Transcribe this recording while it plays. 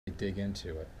dig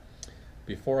into it.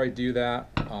 Before I do that,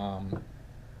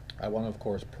 I want to, of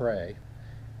course, pray.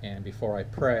 And before I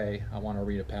pray, I want to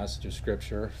read a passage of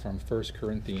Scripture from 1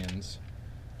 Corinthians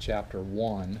chapter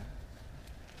 2,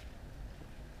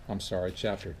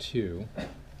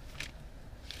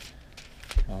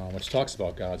 which talks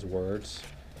about God's words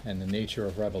and the nature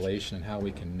of revelation and how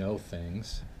we can know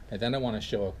things. And then I want to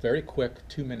show a very quick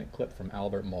 2-minute clip from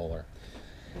Albert Mohler.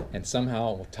 And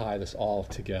somehow we'll tie this all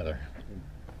together.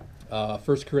 1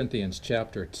 Corinthians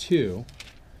chapter 2,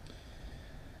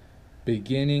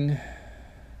 beginning,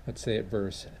 let's say at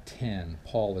verse 10.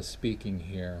 Paul is speaking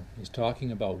here. He's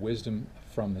talking about wisdom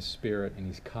from the Spirit, and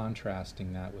he's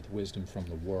contrasting that with wisdom from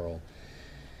the world.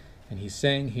 And he's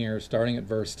saying here, starting at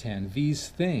verse 10, these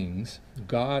things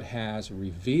God has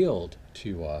revealed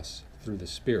to us through the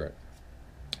Spirit.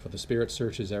 For the Spirit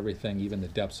searches everything, even the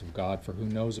depths of God. For who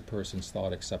knows a person's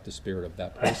thought except the spirit of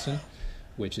that person,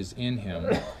 which is in him?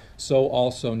 So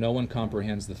also no one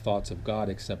comprehends the thoughts of God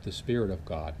except the Spirit of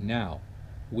God. Now,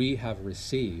 we have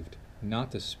received not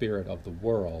the spirit of the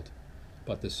world,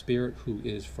 but the Spirit who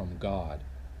is from God,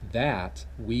 that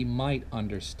we might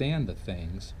understand the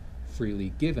things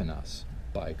freely given us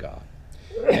by God.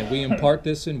 And we impart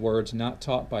this in words not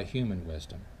taught by human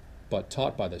wisdom, but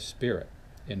taught by the Spirit,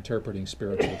 interpreting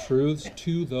spiritual truths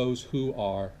to those who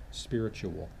are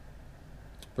spiritual.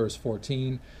 Verse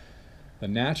 14, the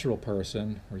natural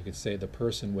person, or you could say the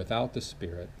person without the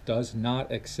Spirit, does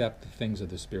not accept the things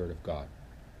of the Spirit of God.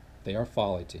 They are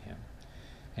folly to him,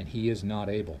 and he is not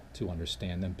able to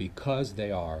understand them because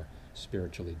they are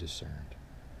spiritually discerned.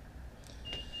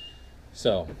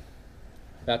 So,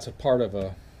 that's a part of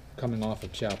a coming off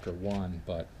of chapter 1,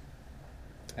 but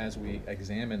as we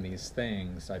examine these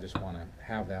things, I just want to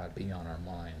have that be on our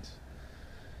minds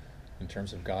in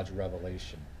terms of God's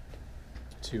revelation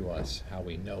to us, how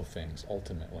we know things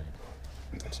ultimately.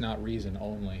 It's not reason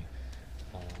only,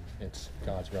 it's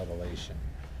God's revelation.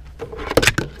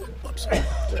 Oops.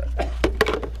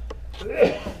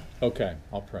 Okay,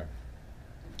 I'll pray.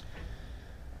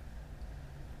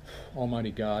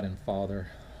 Almighty God and Father,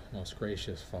 most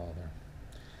gracious Father,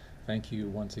 thank you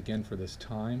once again for this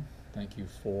time. Thank you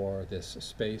for this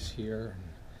space here,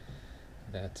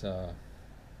 that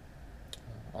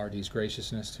RD's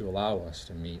graciousness to allow us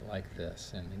to meet like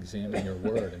this and examine your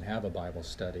word and have a Bible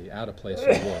study at a place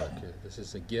of work. This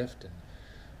is a gift, and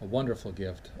a wonderful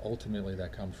gift, ultimately,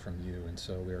 that comes from you, and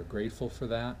so we are grateful for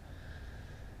that.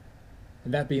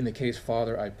 And that being the case,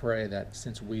 Father, I pray that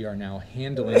since we are now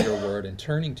handling your word and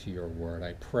turning to your word,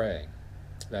 I pray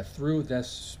that through this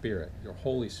Spirit, your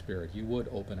Holy Spirit, you would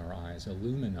open our eyes,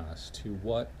 illumine us to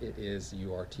what it is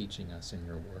you are teaching us in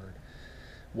your word,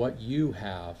 what you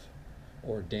have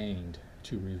ordained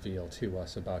to reveal to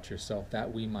us about yourself,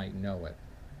 that we might know it,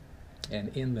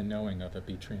 and in the knowing of it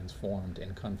be transformed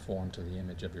and conformed to the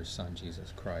image of your Son,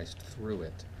 Jesus Christ, through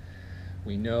it.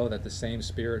 We know that the same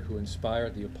Spirit who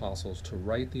inspired the apostles to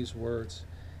write these words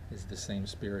is the same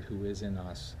Spirit who is in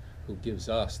us, who gives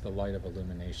us the light of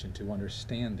illumination to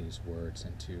understand these words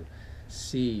and to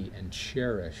see and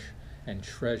cherish and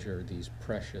treasure these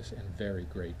precious and very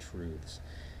great truths.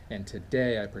 And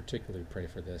today I particularly pray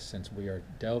for this, since we are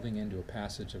delving into a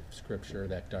passage of Scripture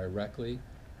that directly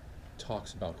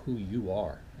talks about who you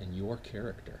are and your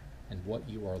character and what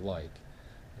you are like,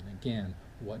 and again,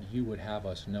 what you would have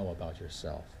us know about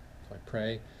yourself. So I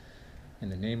pray in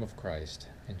the name of Christ,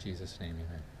 in Jesus' name,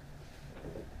 amen.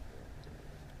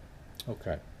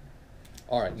 Okay.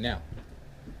 All right, now,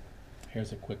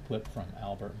 here's a quick clip from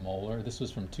Albert Mohler. This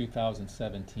was from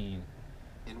 2017.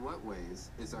 In what ways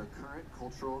is our current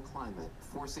cultural climate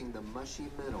forcing the mushy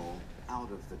middle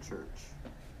out of the church?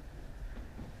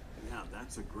 Yeah,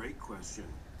 that's a great question.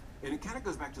 And it kind of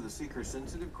goes back to the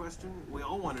seeker-sensitive question. We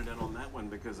all wanted in on that one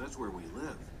because that's where we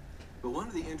live. But one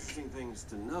of the interesting things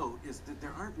to note is that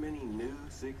there aren't many new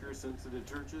seeker-sensitive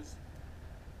churches,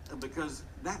 because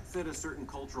that fit a certain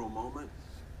cultural moment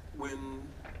when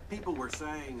people were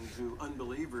saying to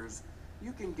unbelievers,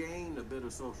 you can gain a bit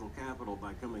of social capital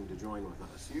by coming to join with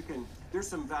us. There's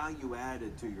some value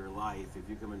added to your life if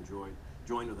you come and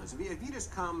join with us. If you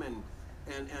just come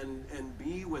and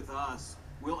be with us,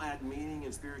 we'll add meaning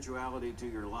and spirituality to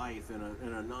your life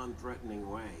in a non-threatening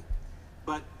way.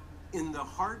 But in the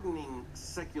hardening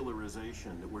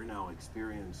secularization that we're now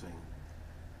experiencing,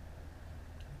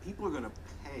 people are going to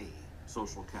pay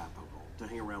social capital to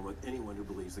hang around with anyone who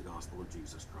believes the gospel of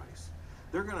Jesus Christ.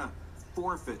 They're going to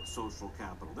forfeit social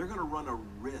capital. They're going to run a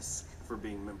risk for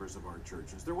being members of our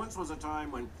churches. There once was a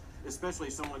time when, especially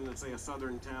someone in, say, a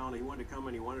southern town, he wanted to come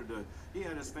and he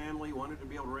had his family, he wanted to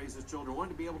be able to raise his children,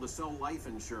 wanted to be able to sell life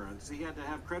insurance. He had to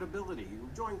have credibility.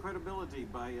 Join credibility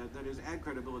by, that is, add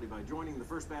credibility by joining the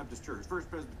First Baptist Church, First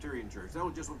Presbyterian Church. That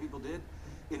was just what people did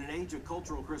in an age of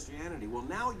cultural Christianity. Well,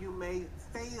 now you may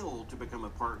fail to become a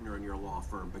partner in your law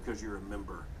firm because you're a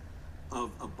member of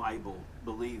a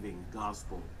Bible-believing,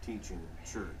 gospel-teaching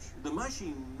church. The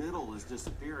mushy middle is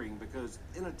disappearing because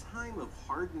in a time of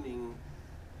hardening,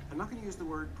 I'm not going to use the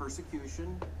word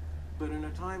persecution, but in a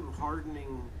time of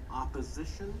hardening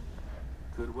opposition,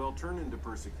 could well turn into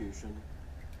persecution.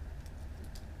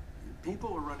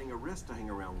 People are running a risk to hang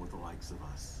around with the likes of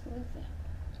us. What is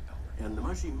that? And the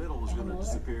mushy middle is going to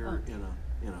disappear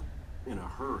in a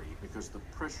hurry because the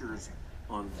pressures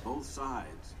on both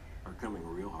sides are coming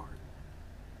real hard.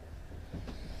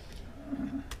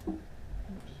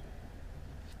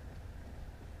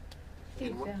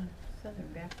 He's Southern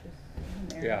Baptist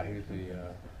Seminary. Yeah, he's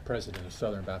the president of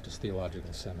Southern Baptist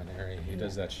Theological Seminary. He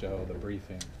does that show, The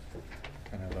Briefing,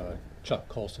 kind of a Chuck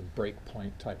Colson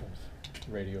breakpoint type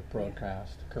of radio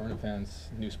broadcast, current events,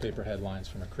 newspaper headlines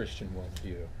from a Christian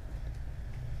worldview.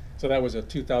 So that was a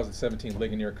 2017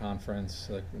 Ligonier Conference,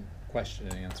 question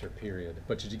and answer period.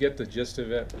 But did you get the gist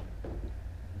of it?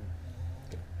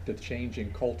 The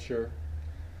changing culture,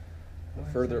 the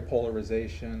further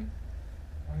polarization.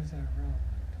 Why is that relevant?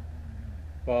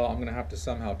 Well, I'm going to have to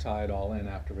somehow tie it all in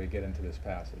after we get into this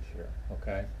passage here,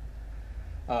 okay?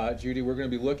 Judy, we're going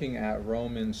to be looking at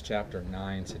Romans chapter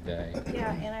 9 today.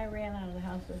 Yeah, and I ran out of the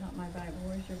house without my Bible.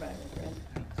 Where's your Bible, Fred?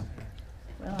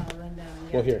 Well, I'll run down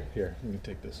and get Well, it. here, let me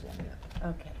take this one here.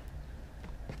 Okay.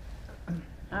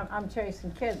 I'm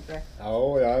chasing kids, Rick.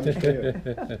 Oh, yeah, I'm kidding.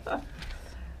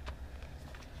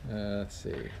 Let's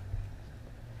see.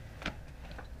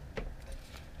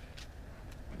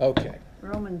 Okay.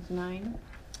 Romans 9.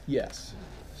 Yes.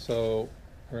 So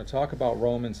we're going to talk about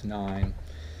Romans 9,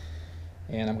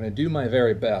 and I'm going to do my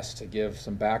very best to give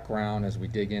some background as we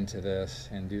dig into this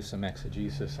and do some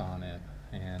exegesis on it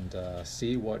and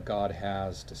see what God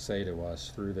has to say to us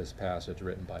through this passage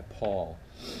written by Paul.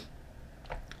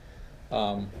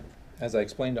 As I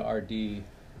explained to R.D.,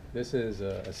 this is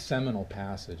a seminal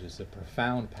passage. It's a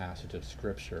profound passage of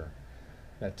Scripture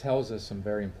that tells us some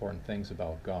very important things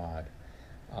about God.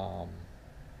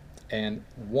 And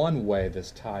one way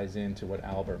this ties into what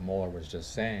Albert Mohler was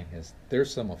just saying is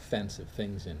there's some offensive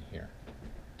things in here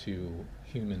to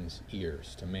humans'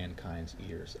 ears, to mankind's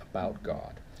ears, about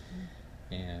God,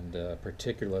 and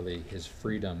particularly his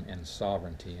freedom and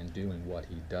sovereignty in doing what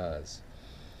he does.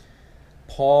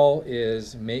 Paul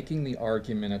is making the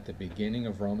argument at the beginning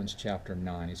of Romans chapter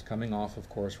 9. He's coming off, of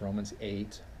course, Romans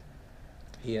 8.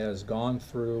 He has gone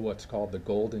through what's called the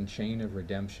golden chain of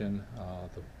redemption,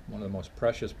 one of the most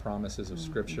precious promises of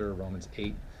Scripture, Romans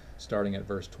 8, starting at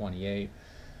verse 28.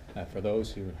 For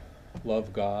those who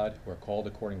love God, who are called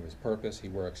according to his purpose, he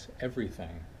works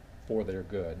everything for their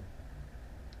good.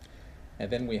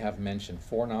 And then we have mentioned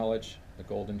foreknowledge, the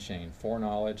golden chain,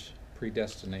 foreknowledge,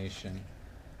 predestination,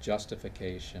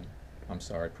 predestination,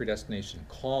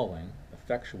 calling,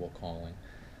 effectual calling,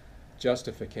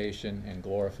 justification, and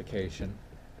glorification.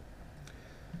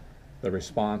 The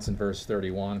response in verse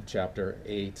 31 of chapter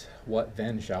 8, what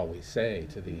then shall we say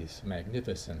to these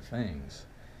magnificent things?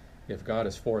 If God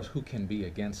is for us, who can be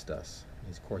against us?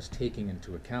 He's, of course, taking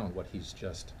into account what he's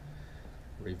just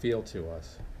revealed to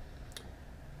us.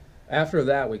 After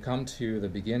that, we come to the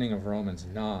beginning of Romans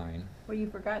 9. Well, you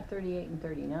forgot 38 and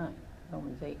 39.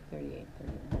 Romans 8, 38,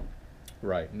 39.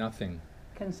 Right, nothing.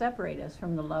 Can separate us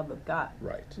from the love of God.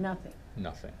 Right. Nothing.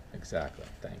 Nothing, exactly.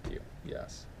 Thank you.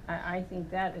 Yes. I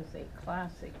think that is a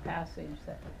classic passage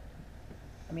that,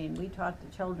 I mean, we taught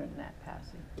the children that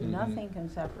passage. Mm-hmm. Nothing can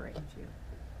separate you.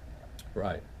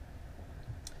 Right.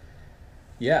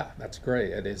 Yeah, that's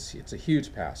great. It is. It's a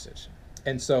huge passage.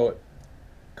 And so,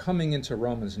 coming into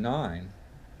Romans 9,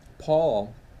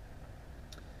 Paul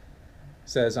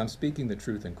says, I'm speaking the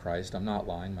truth in Christ. I'm not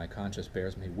lying. My conscience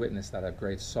bears me witness that I have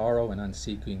great sorrow and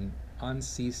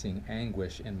unceasing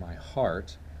anguish in my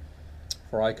heart.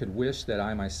 For I could wish that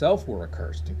I myself were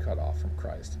accursed and cut off from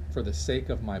Christ, for the sake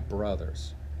of my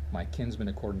brothers, my kinsmen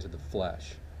according to the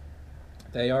flesh.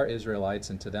 They are Israelites,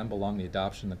 and to them belong the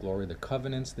adoption, the glory, the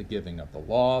covenants, the giving of the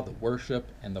law, the worship,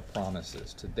 and the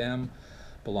promises. To them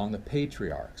belong the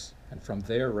patriarchs, and from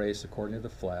their race, according to the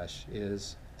flesh,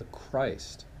 is the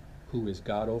Christ, who is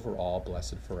God over all,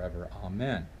 blessed forever.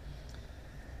 Amen.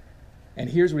 And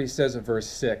here's what he says in verse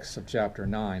 6 of chapter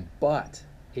 9. But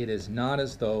it is not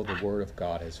as though the word of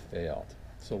God has failed.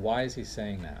 So why is he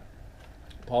saying that?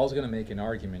 Paul's going to make an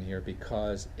argument here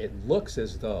because it looks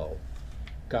as though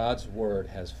God's word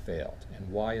has failed. And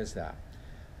why is that?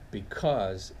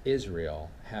 Because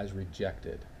Israel has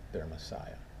rejected their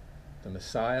Messiah. The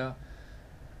Messiah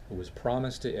who was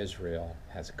promised to Israel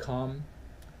has come,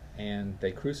 and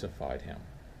they crucified him.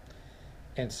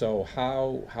 And so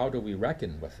how do we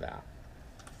reckon with that?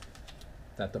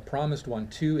 That the promised one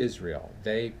to Israel,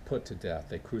 they put to death,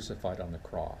 they crucified on the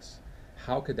cross.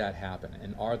 How could that happen?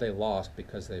 And are they lost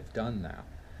because they've done that?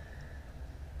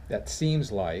 That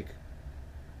seems like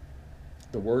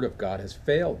the word of God has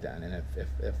failed then. And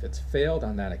if it's failed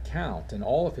on that account, then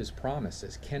all of his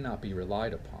promises cannot be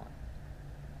relied upon.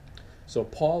 So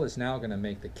Paul is now going to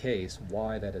make the case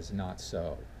why that is not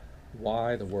so,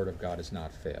 why the word of God has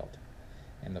not failed.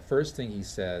 And the first thing he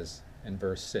says in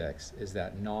verse 6 is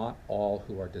that not all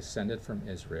who are descended from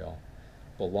Israel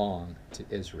belong to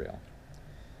Israel.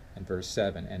 In verse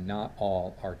 7, and not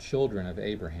all are children of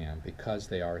Abraham because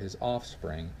they are his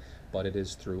offspring, but it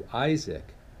is through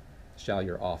Isaac shall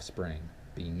your offspring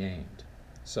be named.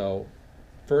 So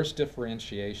first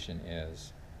differentiation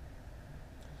is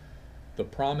the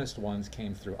promised ones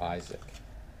came through Isaac,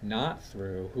 not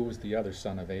through, who was the other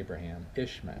son of Abraham?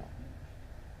 Ishmael,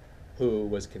 who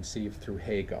was conceived through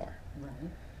Hagar.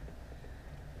 Right.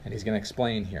 And he's going to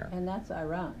explain here. And that's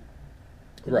Iran.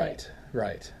 today. Right,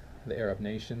 right. The Arab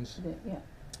nations. Yeah.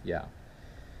 Yeah.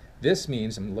 This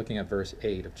means, I'm looking at verse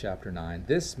 8 of chapter 9,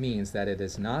 this means that it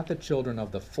is not the children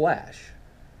of the flesh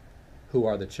who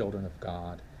are the children of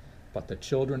God, but the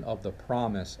children of the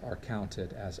promise are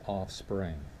counted as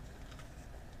offspring.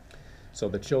 So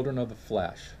the children of the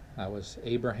flesh, that was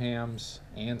Abraham's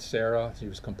and Sarah. He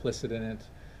was complicit in it.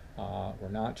 Were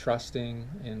not trusting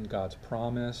in God's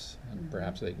promise. And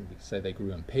perhaps they can say they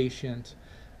grew impatient.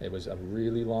 It was a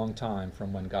really long time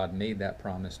from when God made that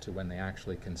promise to when they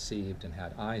actually conceived and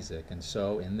had Isaac. And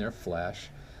so in their flesh,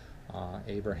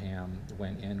 Abraham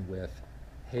went in with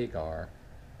Hagar,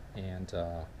 and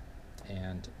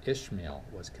Ishmael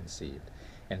was conceived.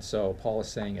 And so Paul is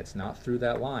saying it's not through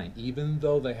that line, even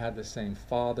though they had the same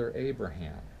father,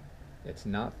 Abraham. It's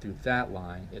not through that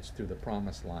line, it's through the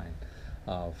promised line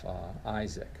of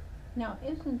Isaac. Now,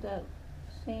 isn't that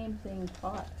same thing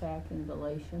taught back in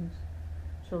Galatians?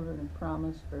 Children of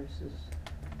promise versus...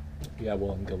 Yeah,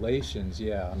 well, in Galatians,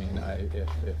 yeah, I mean,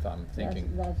 if I'm thinking...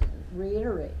 That's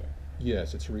reiterated.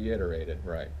 Yes, it's reiterated,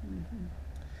 right.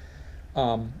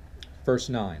 Verse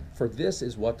 9, for this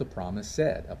is what the promise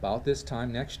said, about this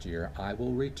time next year I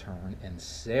will return, and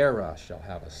Sarah shall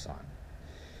have a son.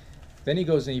 Then he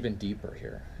goes even deeper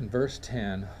here. In verse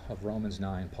 10 of Romans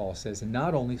 9, Paul says,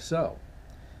 not only so,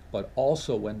 but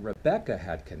also when Rebekah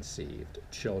had conceived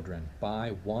children by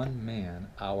one man,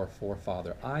 our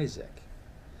forefather Isaac.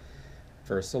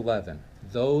 Verse 11,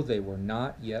 though they were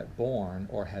not yet born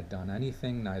or had done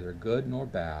anything neither good nor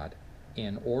bad,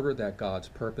 in order that God's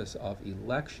purpose of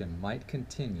election might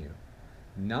continue,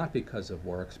 not because of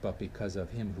works, but because of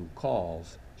him who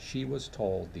calls, she was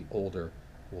told the older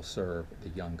will serve the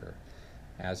younger.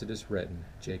 As it is written,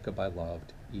 Jacob I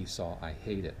loved, Esau I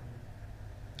hated.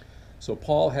 So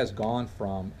Paul has gone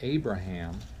from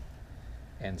Abraham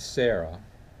and Sarah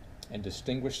and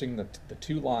distinguishing the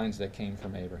two lines that came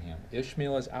from Abraham.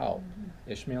 Ishmael is out.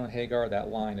 Ishmael and Hagar, that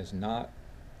line is not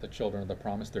the children of the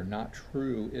promise. They're not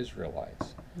true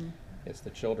Israelites. It's the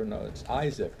children of, it's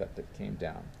Isaac that came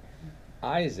down.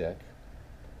 Isaac,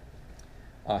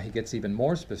 he gets even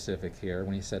more specific here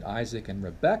when he said Isaac and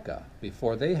Rebekah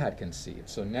before they had conceived.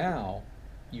 So now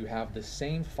you have the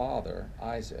same father,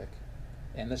 Isaac,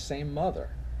 and the same mother,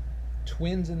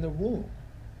 twins in the womb.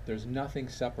 There's nothing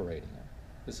separating them.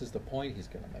 This is the point he's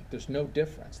going to make. There's no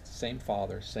difference. Same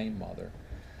father, same mother.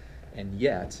 And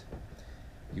yet,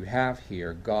 you have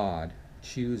here God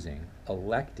choosing,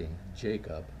 electing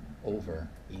Jacob over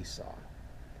Esau.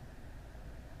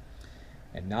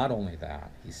 And not only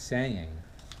that, he's saying,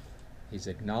 he's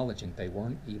acknowledging they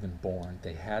weren't even born,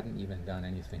 they hadn't even done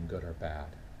anything good or bad.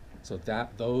 So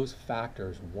that those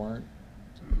factors weren't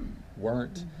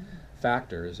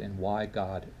factors in why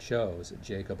God chose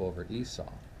Jacob over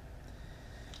Esau.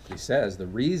 He says the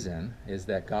reason is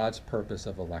that God's purpose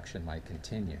of election might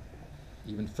continue.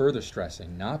 Even further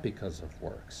stressing, not because of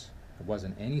works. It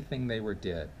wasn't anything they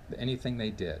did.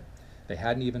 They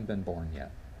hadn't even been born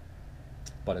yet.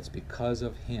 But it's because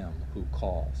of him who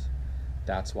calls.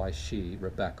 That's why she,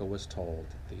 Rebekah, was told,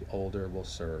 the older will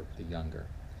serve the younger.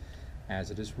 As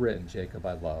it is written, Jacob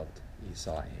I loved,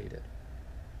 Esau I hated.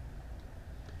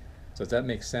 So does that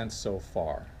make sense so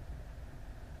far?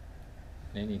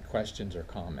 Any questions or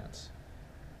comments?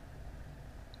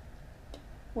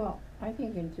 Well, I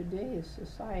think in today's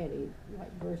society,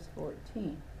 like verse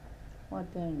 14, what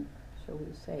then shall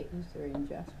we say is there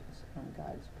injustice on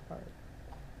God's part?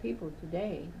 People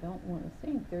today don't want to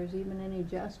think there's even any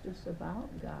justice about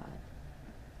God.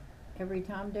 Every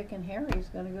Tom, Dick, and Harry is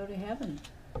going to go to heaven,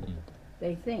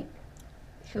 they think.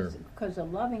 Sure. Because a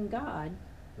loving God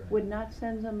Right. would not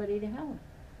send somebody to hell.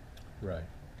 Right.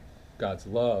 God's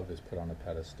love is put on a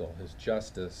pedestal. His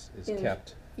justice is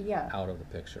kept Yeah. out of the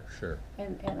picture. Sure.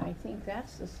 And I think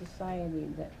that's the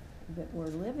society that we're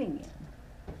living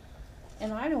in.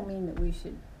 And I don't mean that we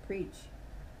should preach,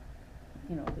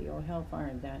 the old hellfire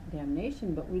and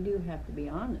damnation, but we do have to be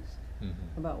honest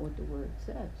Mm-hmm. about what the Word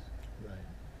says. Right.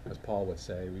 As Paul would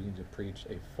say, we need to preach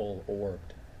a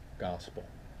full-orbed gospel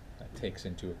that takes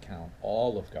into account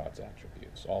all of God's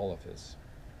attributes, all of his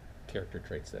character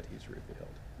traits that he's revealed.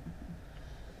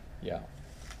 Yeah.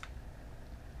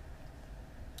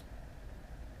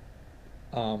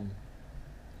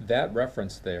 That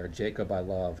reference there, Jacob I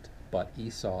loved, but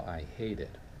Esau I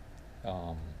hated.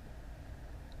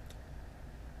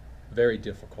 Very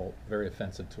difficult, very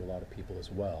offensive to a lot of people as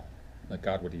well, that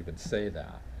God would even say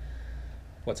that.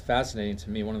 What's fascinating to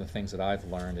me, one of the things that I've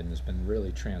learned and has been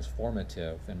really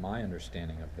transformative in my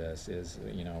understanding of this is,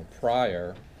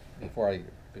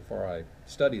 before I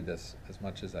studied this as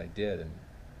much as I did and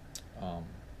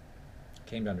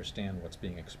came to understand what's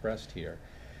being expressed here,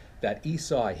 that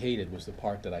Esau I hated was the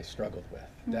part that I struggled with.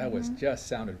 That was just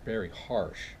sounded very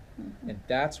harsh. And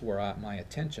that's where my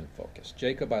attention focused.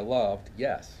 Jacob I loved,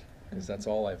 yes, because that's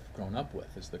all I've grown up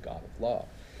with is the God of love.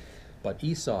 But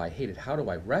Esau I hated. How do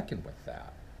I reckon with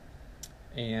that?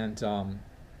 And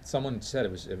someone said,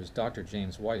 it was Dr.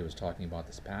 James White who was talking about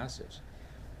this passage.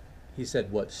 He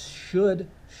said, what should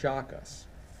shock us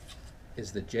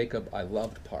is the Jacob I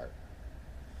loved part.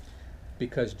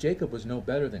 Because Jacob was no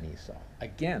better than Esau.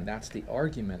 Again, that's the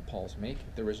argument Paul's making.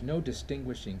 There was no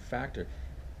distinguishing factor.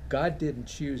 God didn't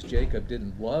choose Jacob,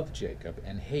 didn't love Jacob,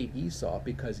 and hate Esau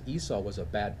because Esau was a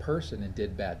bad person and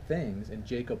did bad things, and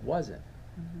Jacob wasn't.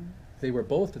 Mm-hmm. They were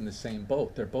both in the same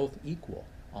boat. They're both equal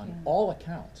on all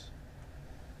accounts.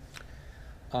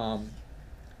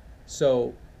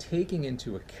 So taking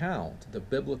into account the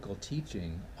biblical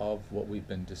teaching of what we've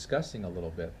been discussing a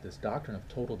little bit, this doctrine of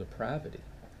total depravity,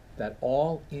 that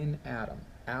all in Adam,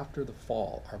 after the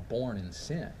fall, are born in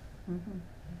sin. Mm-hmm.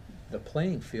 The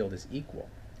playing field is equal.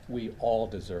 We all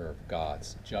deserve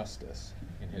God's justice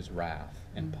in his wrath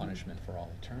and punishment for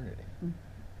all eternity.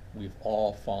 We've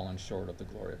all fallen short of the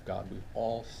glory of God. We've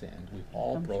all sinned. We've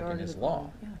all broken his law.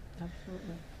 Yeah,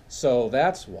 absolutely. So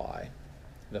that's why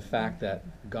the fact that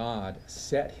God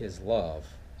set his love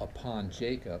upon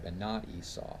Jacob and not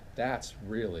Esau, that's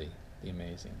really the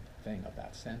amazing thing of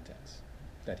that sentence,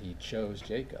 that he chose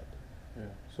Jacob. Yeah.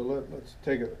 So let's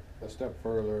take it a step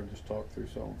further and just talk through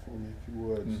something for me, if you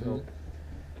would. So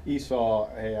Esau,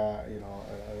 hey, I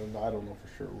don't know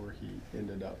for sure where he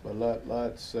ended up, but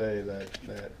let's say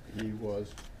that he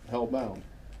was hellbound.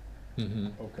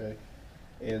 Okay,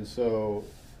 and so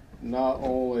not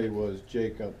only was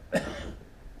Jacob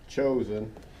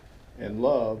chosen and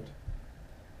loved,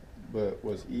 but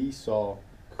was Esau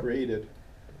created,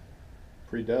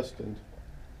 predestined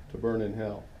to burn in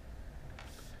hell.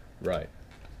 Right,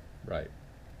 right.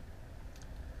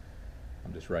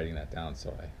 I'm just writing that down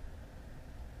so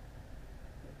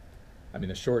I mean,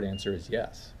 the short answer is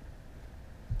yes.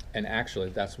 And actually,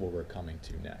 that's where we're coming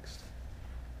to next.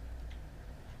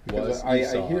 Because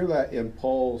I hear that in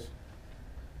Paul's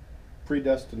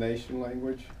predestination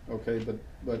language, okay,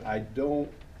 but I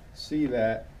don't see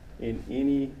that in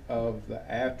any of the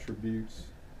attributes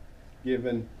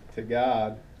given to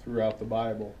God throughout the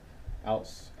Bible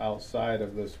outside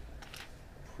of this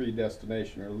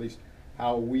predestination, or at least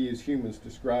how we as humans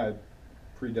describe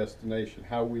predestination,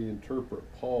 how we interpret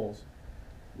Paul's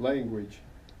language,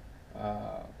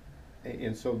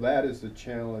 and so that is the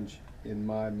challenge in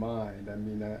my mind. I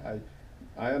mean,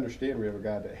 I understand we have a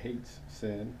God that hates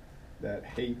sin, that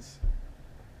hates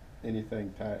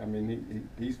anything tied. I mean,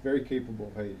 he's very capable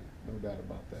of hating, no doubt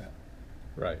about that.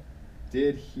 Right.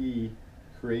 Did he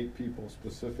create people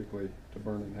specifically to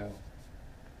burn in hell?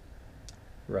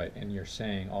 Right, and you're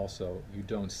saying also you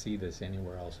don't see this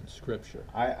anywhere else in Scripture.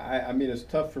 I mean, it's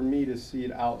tough for me to see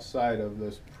it outside of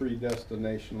this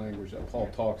predestination language that Paul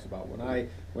talks about.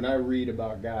 When I read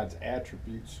about God's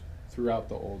attributes throughout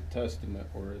the Old Testament,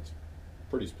 where it's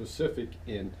pretty specific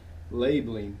in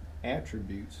labeling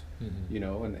attributes, you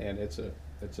know, and it's a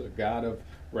God of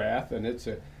wrath, and it's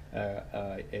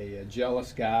a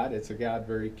jealous God. It's a God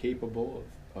very capable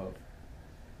of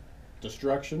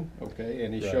destruction, okay,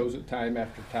 and he shows it time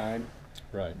after time.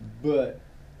 Right. But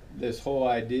this whole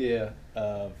idea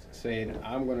of saying,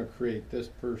 I'm going to create this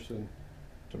person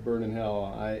to burn in hell,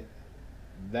 I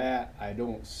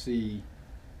don't see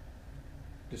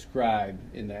described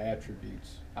in the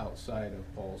attributes outside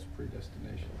of Paul's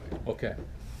predestination. Okay,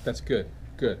 that's good.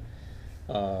 Good.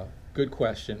 Good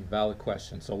question, valid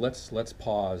question. So let's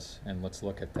pause and let's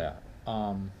look at that.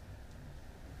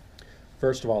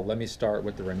 First of all, let me start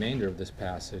with the remainder of this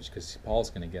passage, because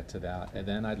Paul's going to get to that, and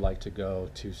then I'd like to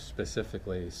go to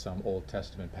specifically some Old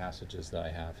Testament passages that I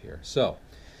have here. So,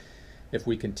 if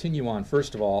we continue on,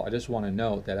 first of all, I just want to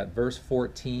note that at verse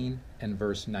 14 and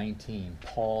verse 19,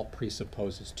 Paul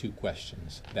presupposes two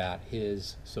questions that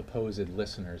his supposed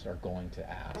listeners are going to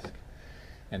ask.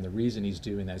 And the reason he's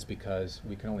doing that is because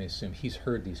we can only assume he's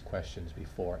heard these questions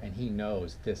before, and he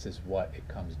knows this is what it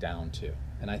comes down to.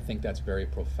 And I think that's very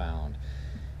profound,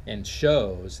 and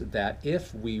shows that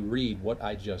if we read what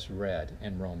I just read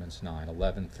in Romans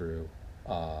 9:11 through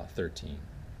 13,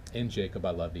 in Jacob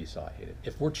I loved, Esau I hated,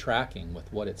 if we're tracking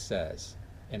with what it says,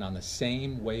 and on the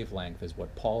same wavelength as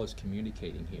what Paul is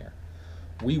communicating here,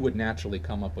 we would naturally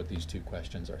come up with these two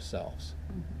questions ourselves.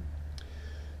 Mm-hmm.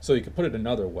 So you could put it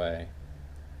another way.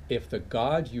 If the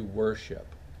God you worship,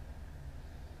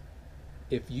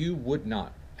 if you would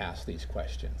not ask these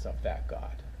questions of that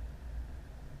God,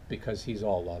 because he's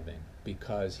all loving,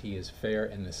 because he is fair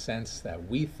in the sense that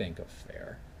we think of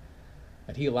fair,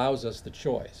 that he allows us the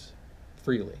choice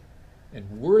freely,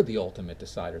 and we're the ultimate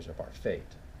deciders of our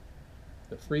fate.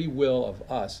 The free will of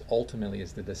us ultimately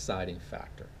is the deciding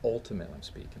factor. Ultimately, I'm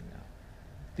speaking now.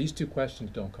 These two questions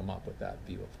don't come up with that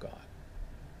view of God,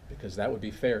 because that would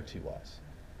be fair to us.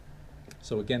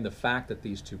 So again, the fact that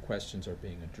these two questions are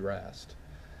being addressed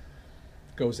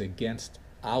goes against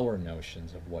our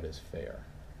notions of what is fair.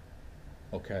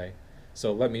 Okay?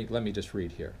 So let me just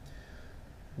read here.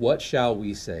 What shall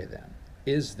we say then?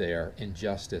 Is there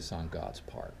injustice on God's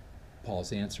part?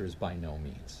 Paul's answer is by no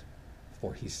means.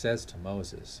 For he says to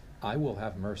Moses, I will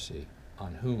have mercy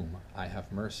on whom I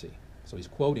have mercy. So he's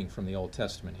quoting from the Old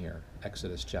Testament here,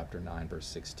 Exodus chapter 9, verse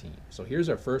 16. So here's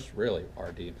our first, really,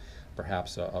 RD,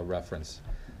 perhaps a reference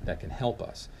that can help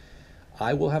us.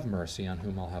 I will have mercy on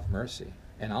whom I'll have mercy,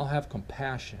 and I'll have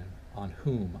compassion on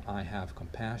whom I have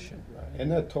compassion. Right.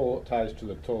 And that ties to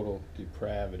the total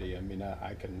depravity. I mean,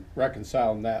 I can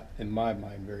reconcile that in my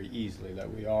mind very easily,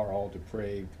 that we are all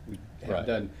depraved. We have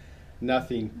done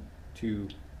nothing to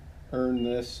earn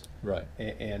this. Right.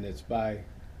 And it's by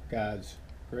God's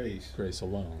grace. Grace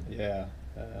alone. Yeah.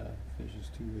 Ephesians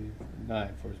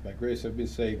 2:9, for it's by grace have been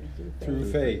saved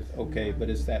through faith. Okay, but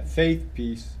it's that faith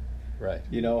piece, right?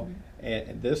 You know,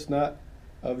 and this not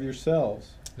of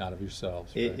yourselves. Not of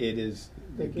yourselves. It is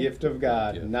the gift of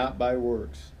God, not by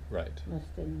works. Right. Lest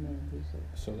any man be saved.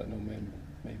 So that no man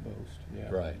may boast. Yeah.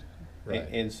 Right. Right.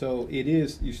 And so it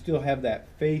is. You still have that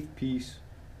faith piece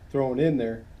thrown in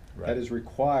there. Right. That is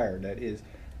required. That is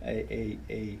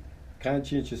a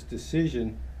conscientious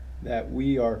decision that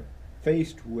we are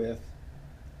faced with,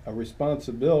 a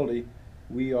responsibility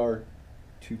we are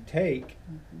to take,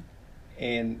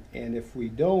 and if we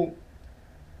don't,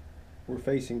 we're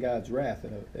facing God's wrath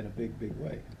in a big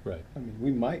way. Right. I mean,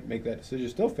 we might make that decision,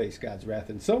 still face God's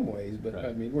wrath in some ways, but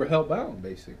I mean, we're hell-bound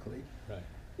basically. Right.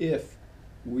 If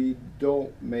we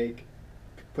don't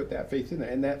put that faith in there,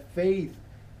 and that faith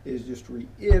is just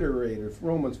reiterated.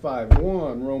 Romans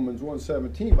 5:1, Romans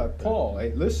 1:17 by Paul.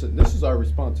 Hey, listen, this is our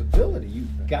responsibility.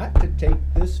 You've got to take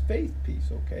this faith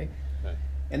piece, okay? Right.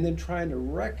 And then trying to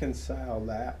reconcile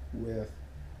that with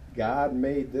God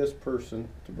made this person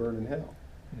to burn in hell.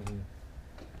 Mm-hmm.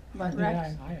 But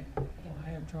I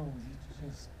have trouble with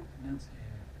just enunciating.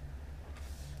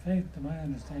 Faith, to my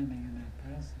understanding in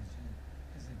that passage,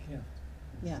 is a gift.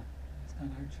 Yeah. It's not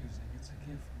our choosing, it's a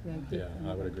gift from God.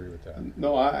 Yeah, I would agree with that.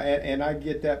 No, I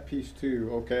get that piece too,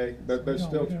 okay? But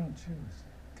still. We don't choose.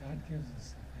 God gives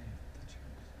us the faith to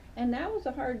choose. And that was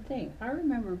a hard thing. I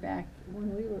remember back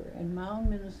when we were in Mound,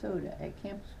 Minnesota at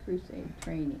Campus Crusade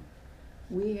training,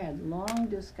 we had long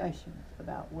discussions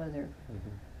about whether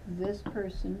this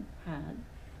person had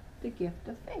the gift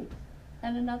of faith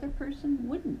and another person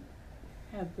wouldn't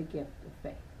have the gift of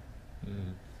faith.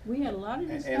 Mm. We had a lot of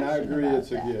discussion And I agree about it's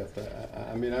that. a gift.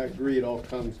 I mean, I agree it all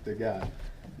comes to God.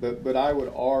 But I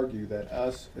would argue that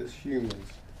us as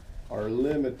humans are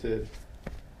limited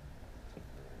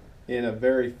in a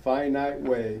very finite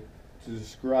way to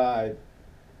describe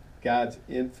God's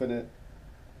infinite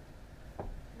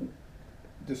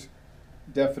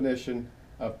definition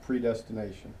of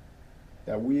predestination.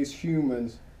 That we as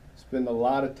humans spend a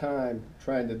lot of time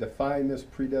trying to define this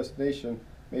predestination,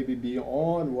 maybe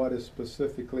beyond what is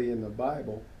specifically in the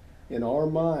Bible. In our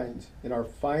minds, in our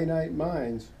finite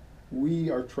minds, we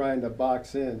are trying to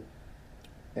box in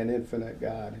an infinite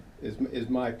God is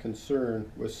my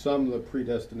concern with some of the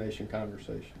predestination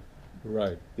conversation.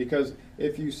 Right. Because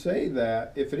if you say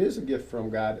that, if it is a gift from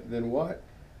God, then what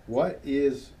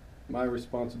is my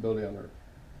responsibility on earth?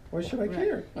 Why should I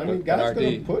care? I mean, God's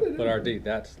going to put it in. But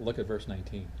RD, look at verse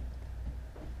 19.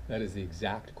 That is the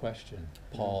exact question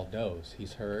Paul knows.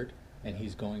 He's heard, and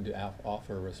he's going to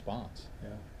offer a response.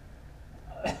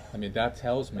 Yeah. I mean, that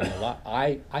tells me a lot.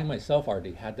 I myself,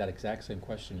 RD, had that exact same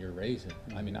question you're raising.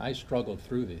 I mean, I struggled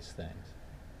through these things.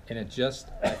 And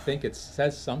I think it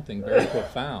says something very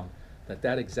profound,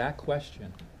 that exact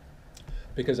question.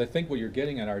 Because I think what you're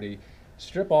getting at, RD,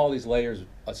 strip all these layers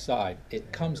aside,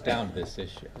 it comes down to this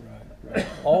issue. Right.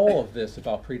 All of this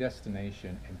about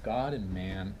predestination and God and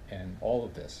man and all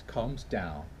of this comes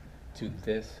down to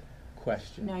this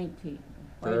question. 19.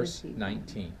 Verse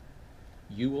 19.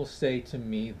 You will say to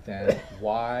me then,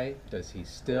 why does he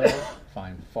still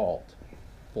find fault?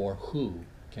 For who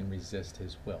can resist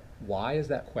his will? Why is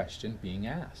that question being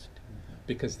asked?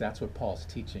 Because that's what Paul's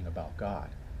teaching about God.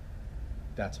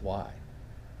 That's why.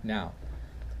 Now,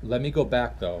 let me go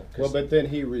back though. Well, but then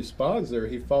he responds there,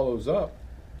 he follows up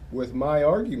with my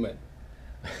argument.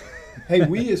 Hey,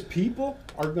 we as people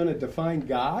are going to define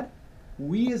God?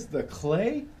 We as the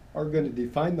clay are going to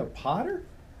define the potter?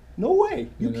 No way.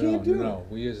 You can't do it. No,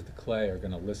 we as the clay are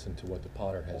going to listen to what the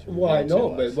potter has revealed. Well, I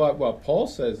know, to but us. what Paul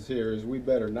says here is we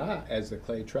better not, as the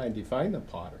clay, try and define the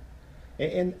potter.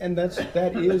 And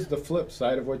that is the flip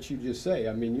side of what you just say.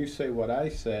 I mean, you say what I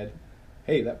said,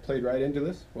 hey, that played right into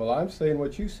this. Well, I'm saying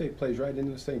what you say plays right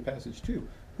into the same passage too.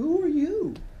 Who are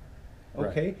you?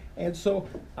 Okay? Right. And so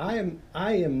I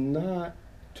am not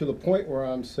to the point where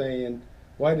I'm saying,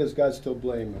 why does God still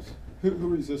blame us? Who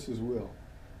resists his will?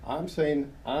 I'm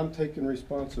saying I'm taking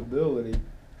responsibility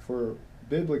for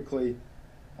biblically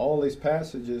all these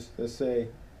passages that say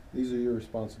these are your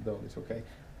responsibilities, okay?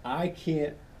 I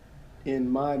can't,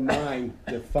 in my mind,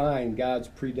 define God's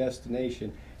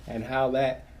predestination and how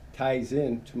that ties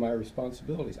into my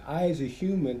responsibilities. I, as a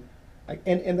human,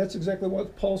 and that's exactly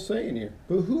what Paul's saying here.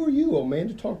 But who are you, oh man,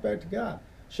 to talk back to God?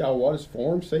 Shall what is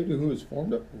formed say to who is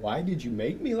formed up? Why did you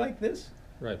make me like this?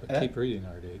 Right, but keep reading,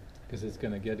 RD, because it's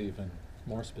going to get even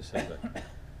more specific.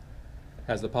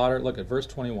 Has the potter, look at verse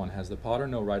 21, has the potter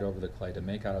no right over the clay to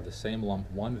make out of the same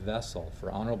lump one vessel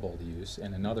for honorable use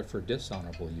and another for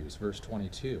dishonorable use? Verse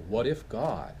 22, what if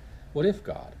God,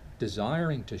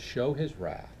 desiring to show his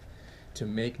wrath, to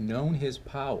make known his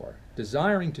power,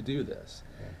 desiring to do this,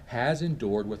 has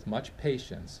endured with much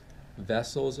patience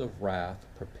vessels of wrath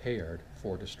prepared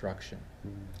for destruction,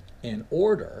 in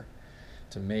order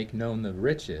to make known the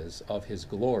riches of his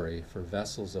glory for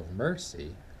vessels of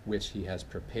mercy, which he has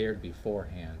prepared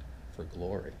beforehand for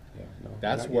glory. Yeah, no,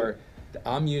 That's where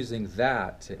I'm using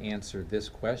that to answer this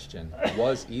question.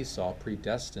 Was Esau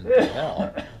predestined to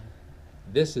hell?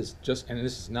 This is just, and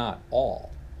this is not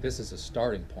all. This is a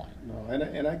starting point. No,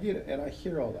 and I get it, and I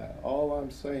hear all that. All I'm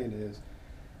saying is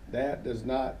that does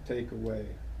not take away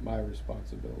my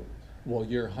responsibilities. Well,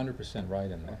 you're 100% right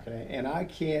in that. Okay, and I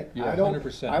can't. You're I don't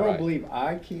 100% I don't right. believe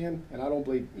I can, and I don't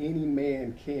believe any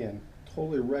man can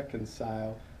totally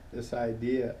reconcile this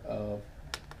idea of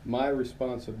my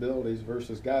responsibilities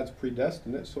versus God's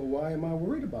predestinate. So why am I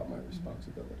worried about my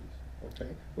responsibilities?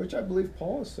 Okay, which I believe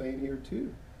Paul is saying here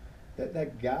too,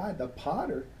 that God, the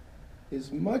potter,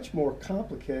 is much more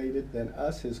complicated than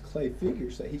us, his clay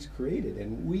figures that he's created,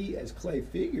 and we as clay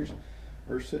figures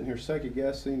are sitting here second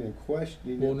guessing and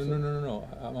questioning. Well,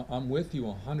 no. I'm with you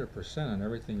 100% on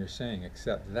everything you're saying,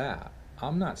 except that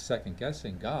I'm not second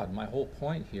guessing God. My whole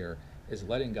point here is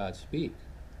letting God speak.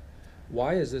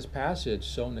 Why is this passage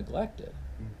so neglected?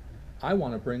 I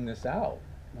want to bring this out.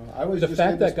 I was The just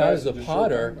fact in this that God is a passage short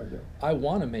potter, time ago. I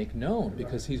want to make known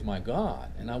because he's my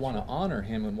God, and I want to honor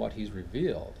him in what he's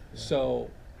revealed. So,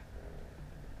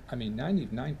 I mean,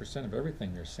 99% of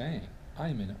everything you're saying, I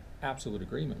am in absolute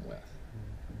agreement with.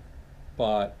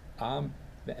 But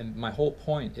and my whole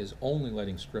point is only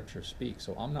letting Scripture speak.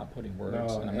 So I'm not putting words,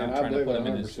 No, and I'm and not I trying to believe put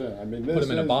them in 100%. I mean, put this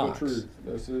them in a is box. the truth.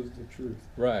 This is the truth.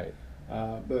 Right.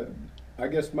 But I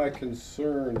guess my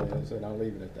concern is, and I'll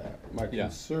leave it at that. My Yeah.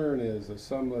 concern is that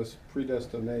some of this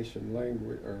predestination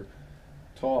language or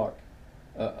talk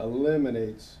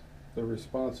eliminates the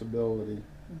responsibility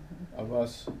of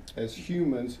us as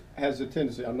humans. Has a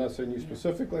tendency. I'm not saying you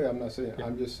specifically. I'm not saying. Yeah.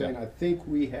 I'm just saying. Yeah. I think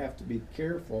we have to be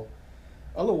careful.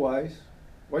 Otherwise,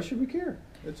 why should we care?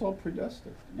 It's all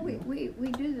predestined. you know?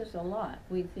 We do this a lot.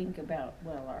 We think about,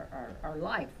 well, our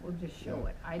life, we'll just show Yeah.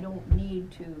 it. I don't need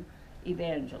to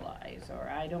evangelize, or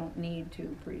I don't need to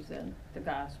present the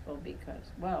gospel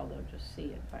because, well, they'll just see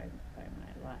it by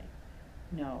my life.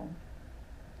 no,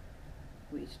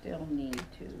 we still need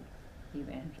to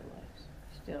evangelize.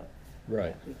 Still,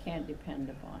 Right. we can't depend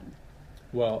upon.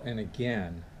 Well, and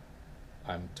again,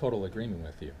 I'm total agreement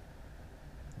with you.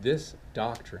 This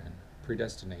doctrine,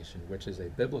 predestination, which is a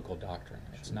biblical doctrine,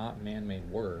 it's not man-made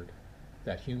word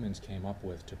that humans came up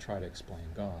with to try to explain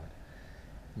God,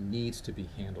 needs to be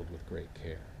handled with great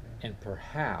care. And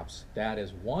perhaps that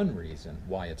is one reason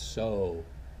why it's so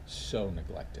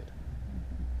neglected.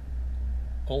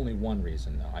 Only one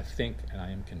reason, though. I think, and I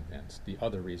am convinced, the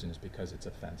other reason is because it's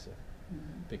offensive.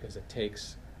 Because it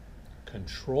takes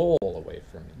control away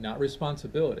from me, not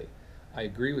responsibility. I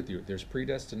agree with you. There's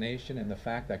predestination and the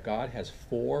fact that God has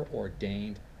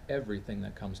foreordained everything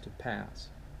that comes to pass.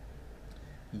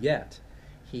 Yet,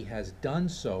 he has done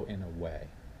so in a way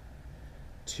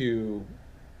to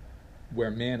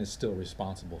where man is still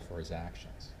responsible for his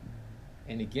actions.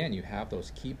 And again, you have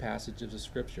those key passages of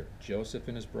Scripture. Joseph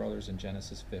and his brothers in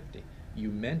Genesis 50. You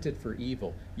meant it for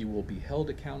evil. You will be held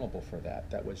accountable for that.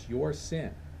 That was your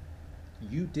sin.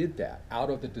 You did that out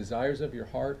of the desires of your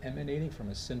heart, emanating from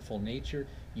a sinful nature.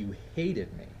 You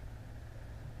hated me.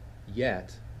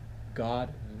 Yet,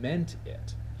 God meant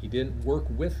it. He didn't work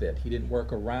with it. He didn't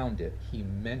work around it. He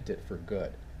meant it for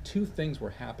good. Two things were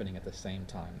happening at the same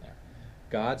time there.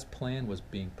 God's plan was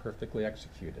being perfectly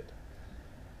executed.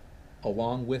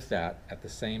 Along with that, at the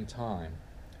same time,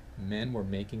 men were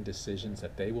making decisions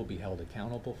that they will be held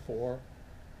accountable for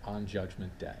on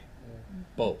Judgment Day.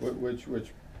 Both.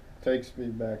 Which takes me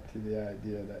back to the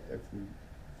idea that if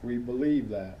we believe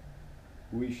that,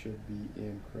 we should be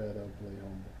incredibly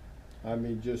humble. I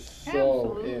mean, just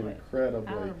so Absolutely.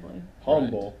 incredibly Audibly.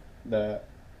 humble that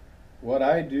what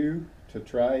I do to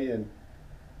try and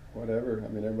whatever, I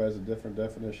mean, everybody has a different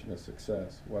definition of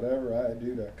success. Whatever I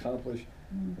do to accomplish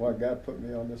what God put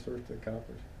me on this earth to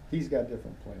accomplish, He's got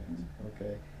different plans,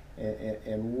 okay?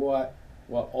 And what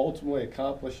ultimately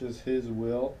accomplishes His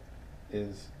will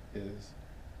is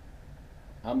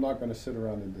I'm not going to sit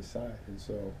around and decide. And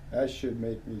so that should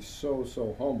make me so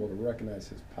humble to recognize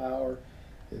His power,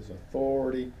 His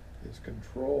authority, His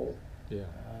control. Yeah.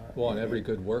 Well, and every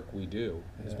good work we do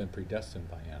has been predestined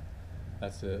by Him.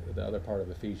 That's the other part of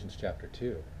Ephesians chapter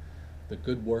 2. The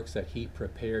good works that He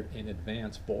prepared in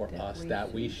advance for us,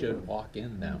 that we should walk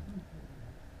in them.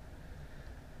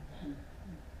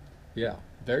 Yeah,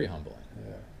 very humbling.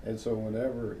 Yeah. And so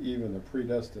whenever even the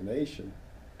predestination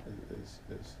is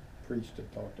preached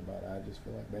and talked about, I just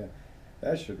feel like, man,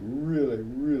 that should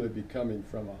really be coming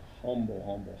from a humble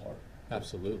heart.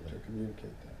 Absolutely. To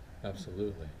communicate that.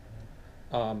 Absolutely.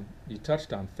 You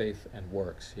touched on faith and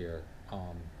works here.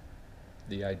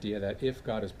 The idea that if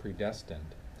God is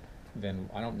predestined, then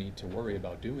I don't need to worry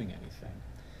about doing anything.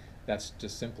 That's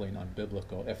just simply an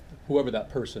unbiblical. If whoever that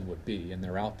person would be, and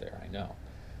they're out there, I know,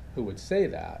 who would say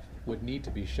that, would need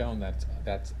to be shown that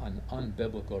that's an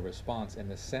unbiblical response, in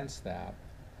the sense that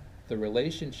the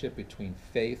relationship between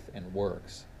faith and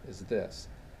works is this.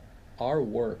 Our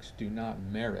works do not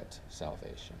merit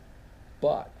salvation.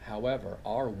 But, however,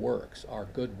 our works, our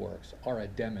good works, are a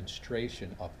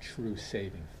demonstration of true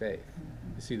saving faith.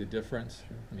 You see the difference?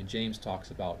 I mean, James talks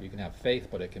about you can have faith,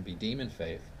 but it can be demon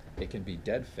faith. It can be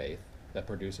dead faith that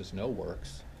produces no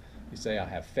works. You say, I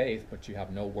have faith, but you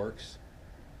have no works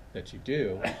that you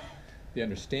do. The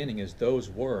understanding is those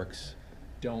works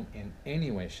don't in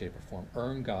any way, shape, or form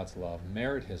earn God's love,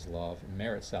 merit His love,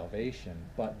 merit salvation,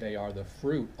 but they are the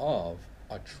fruit of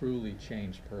a truly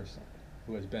changed person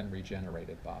who has been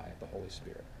regenerated by the Holy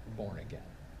Spirit, born again.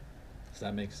 Does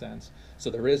that make sense?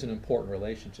 So there is an important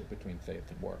relationship between faith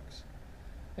and works.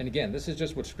 And again, this is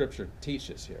just what Scripture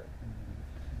teaches here,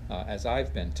 as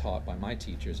I've been taught by my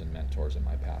teachers and mentors and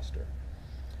my pastor.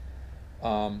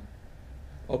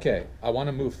 Okay, I want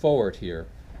to move forward here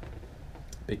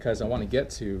because I want to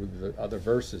get to the other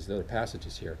verses, the other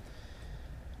passages here.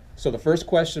 So the first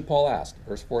question Paul asked,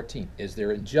 verse 14, is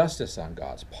there injustice on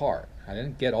God's part? I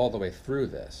didn't get all the way through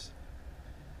this.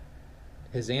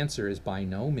 His answer is by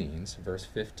no means, verse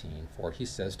 15, for he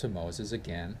says to Moses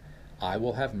again, I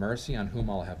will have mercy on whom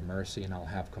I'll have mercy, and I'll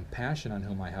have compassion on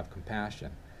whom I have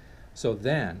compassion. So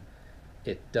then,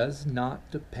 it does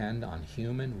not depend on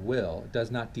human will, it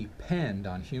does not depend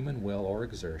on human will or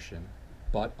exertion,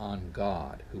 but on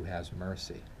God who has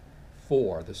mercy.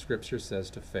 For the Scripture says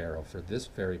to Pharaoh, for this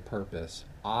very purpose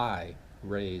I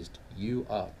raised you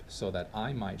up, so that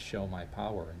I might show my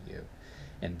power in you,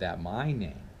 and that my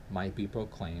name might be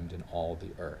proclaimed in all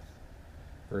the earth.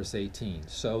 Verse 18,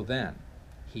 so then,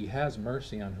 he has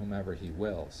mercy on whomever he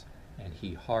wills, and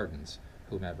he hardens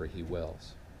whomever he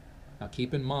wills. Now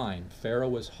keep in mind, Pharaoh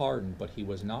was hardened, but he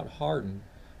was not hardened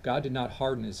God did not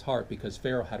harden his heart because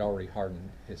Pharaoh had already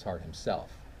hardened his heart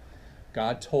himself.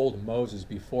 God told Moses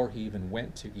before he even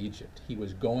went to Egypt, he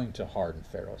was going to harden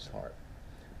Pharaoh's heart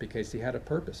because he had a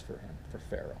purpose for him, for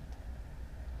Pharaoh.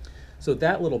 So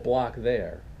that little block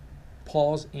there,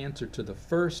 Paul's answer to the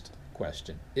first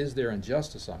question, is there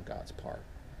injustice on God's part,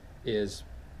 is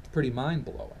pretty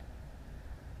mind-blowing.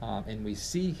 And we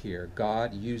see here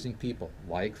God using people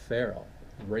like Pharaoh,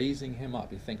 raising him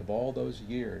up. You think of all those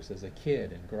years as a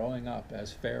kid and growing up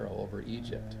as Pharaoh over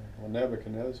Egypt. Well,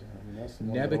 Nebuchadnezzar, I mean, that's the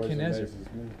one Nebuchadnezzar, that always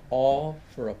amazes me. all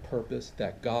for a purpose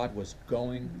that God was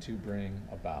going to bring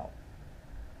about.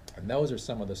 And those are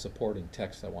some of the supporting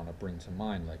texts I want to bring to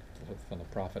mind, like from the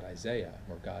prophet Isaiah,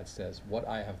 where God says, what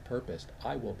I have purposed,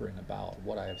 I will bring about.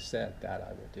 What I have said, that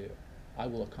I will do. I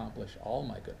will accomplish all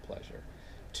my good pleasure.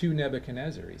 To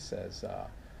Nebuchadnezzar, he says,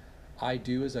 I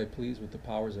do as I please with the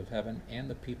powers of heaven and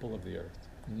the people of the earth.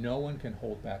 No one can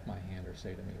hold back my hand or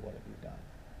say to me, what have you done?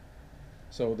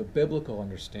 So the biblical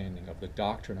understanding of the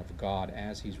doctrine of God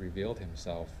as he's revealed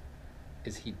himself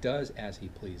is he does as he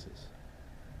pleases.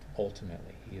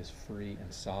 Ultimately, he is free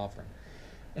and sovereign.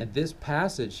 And this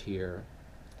passage here,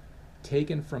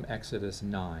 taken from Exodus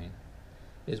 9,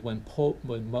 is when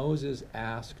Moses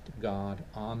asked God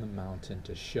on the mountain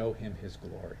to show him his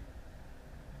glory.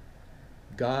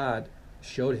 God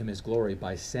showed him his glory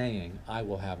by saying, I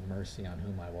will have mercy on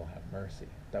whom I will have mercy.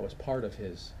 That was part of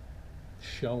his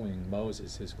showing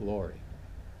Moses his glory.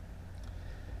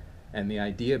 And the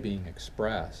idea being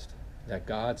expressed that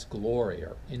God's glory,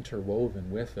 or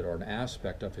interwoven with it, or an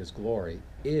aspect of his glory,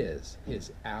 is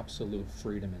his absolute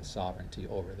freedom and sovereignty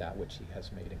over that which he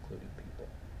has made, including people.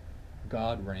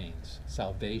 God reigns.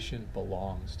 Salvation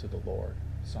belongs to the Lord.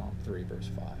 Psalm 3, verse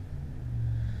 5.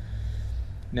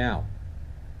 Now,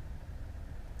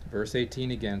 verse 18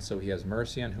 again, so he has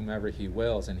mercy on whomever he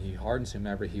wills, and he hardens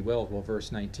whomever he wills. Well,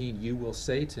 verse 19, you will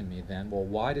say to me then, well,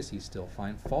 why does he still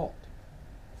find fault?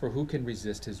 For who can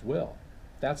resist his will?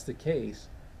 If that's the case,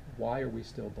 why are we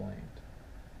still blamed?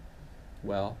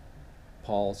 Well,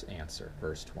 Paul's answer,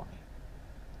 verse 20.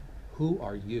 Who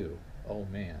are you, O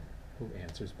man, who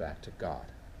answers back to God?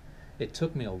 It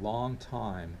took me a long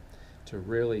time to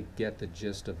really get the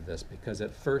gist of this, because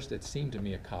at first it seemed to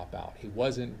me a cop-out. He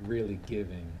wasn't really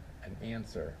giving an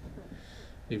answer.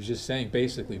 He was just saying,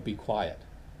 basically, be quiet.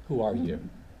 Who are you?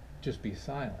 Just be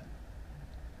silent.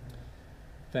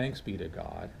 Thanks be to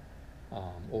God.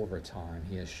 Over time,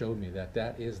 he has showed me that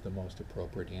that is the most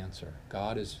appropriate answer.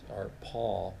 God through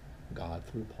Paul,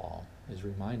 is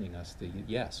reminding us that,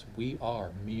 yes, we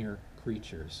are mere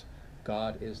creatures.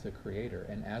 God is the creator,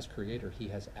 and as creator, he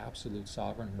has absolute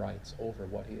sovereign rights over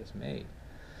what he has made.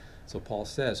 So Paul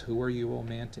says, who are you, O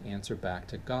man, to answer back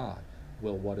to God?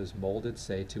 Will what is molded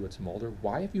say to its molder,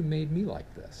 why have you made me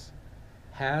like this?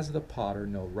 Has the potter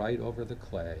no right over the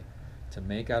clay to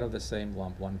make out of the same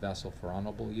lump one vessel for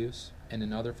honorable use and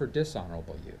another for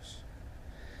dishonorable use?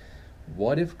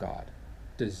 What if God,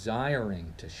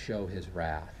 desiring to show his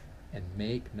wrath and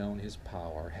make known his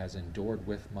power, has endured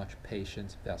with much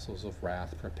patience vessels of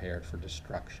wrath prepared for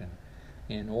destruction,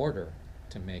 in order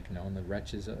to make known the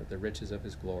riches of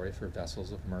his glory for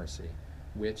vessels of mercy,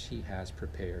 which he has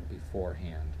prepared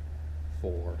beforehand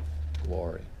for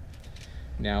glory?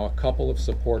 Now, a couple of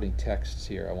supporting texts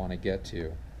here I want to get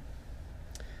to.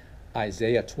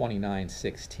 Isaiah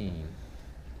 29:16.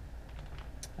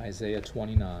 Isaiah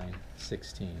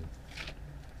 29:16.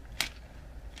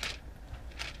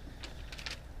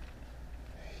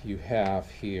 You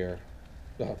have here,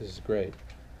 oh, this is great.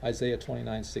 Isaiah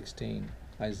 29:16.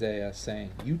 Isaiah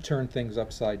saying, you turn things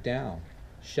upside down.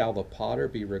 Shall the potter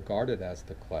be regarded as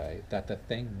the clay, that the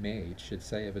thing made should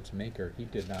say of its maker, he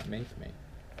did not make me?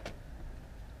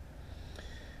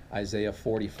 Isaiah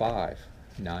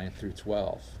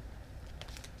 45:9-12.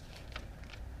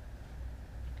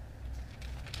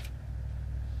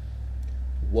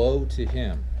 Woe to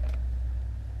him.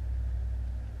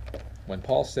 When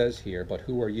Paul says here, but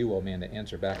who are you, O man, to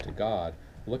answer back to God?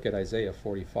 Look at Isaiah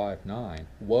 45:9.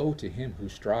 Woe to him who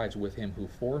strives with him who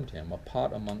formed him, a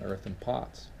pot among earthen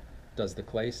pots. Does the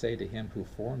clay say to him who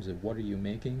forms it, what are you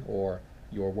making? Or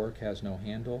your work has no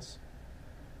handles?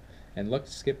 And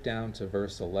skip down to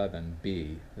verse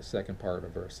 11b, the second part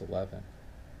of verse 11.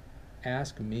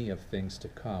 Ask me of things to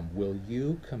come. Will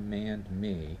you command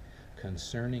me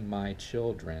concerning my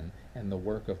children and the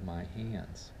work of my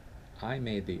hands? I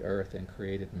made the earth and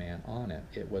created man on it.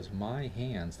 It was my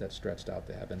hands that stretched out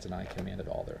the heavens, and I commanded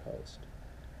all their host.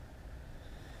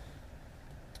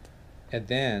 And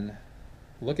then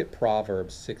look at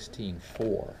Proverbs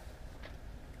 16:4.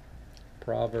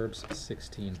 Proverbs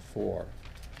 16:4.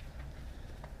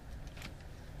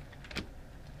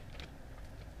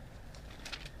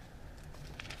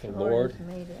 The The Lord, has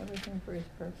made everything for his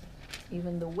purpose,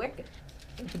 even the wicked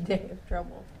in the day of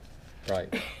trouble.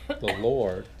 right, the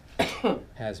Lord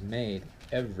has made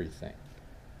everything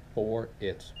for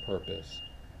its purpose,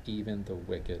 even the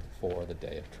wicked for the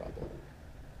day of trouble.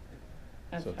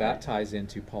 That's So right. that ties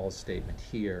into Paul's statement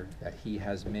here that he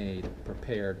has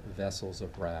prepared vessels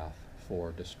of wrath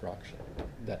for destruction.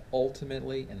 That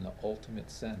ultimately, in the ultimate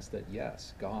sense, that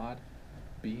yes, God,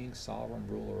 being sovereign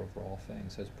ruler over all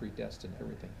things, has predestined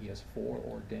everything. He has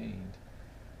foreordained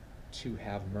to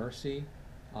have mercy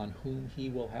on whom he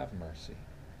will have mercy.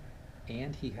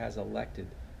 And he has elected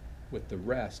with the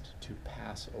rest to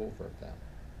pass over them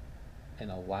and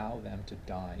allow them to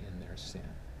die in their sin,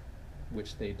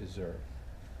 which they deserve.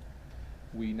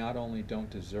 We not only don't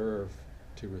deserve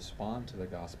to respond to the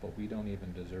gospel, we don't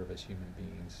even deserve as human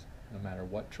beings, no matter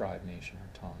what tribe, nation,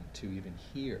 or tongue, to even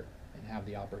hear and have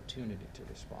the opportunity to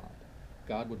respond.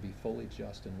 God would be fully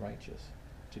just and righteous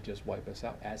to just wipe us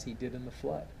out, as he did in the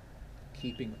flood,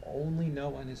 keeping only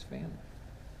Noah and his family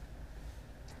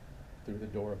through the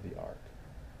door of the ark.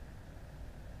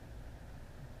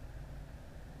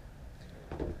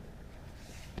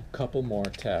 Couple more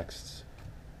texts.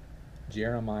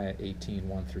 Jeremiah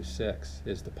 18:1-6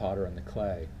 is the potter and the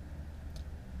clay,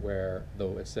 where,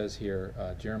 though it says here,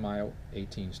 Jeremiah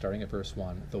 18, starting at verse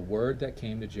 1, the word that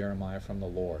came to Jeremiah from the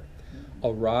Lord,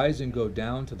 arise and go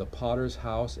down to the potter's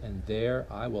house, and there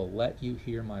I will let you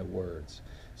hear my words.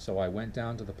 So I went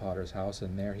down to the potter's house,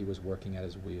 and there he was working at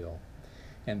his wheel.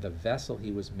 And the vessel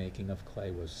he was making of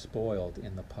clay was spoiled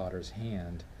in the potter's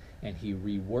hand, and he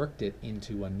reworked it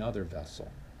into another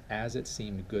vessel, as it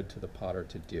seemed good to the potter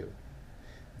to do.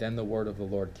 Then the word of the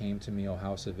Lord came to me, O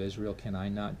house of Israel, can I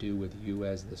not do with you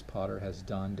as this potter has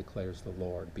done, declares the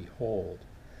Lord? Behold,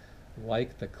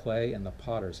 like the clay in the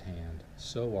potter's hand,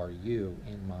 so are you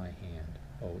in my hand,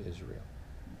 O Israel.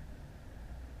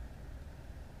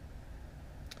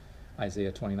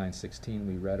 Isaiah 29:16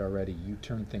 we read already, you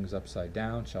turn things upside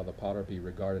down, shall the potter be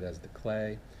regarded as the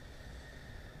clay?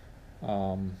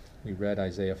 We read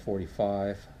Isaiah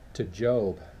 45. To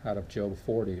Job, out of Job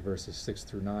 40, verses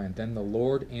 6-9, then the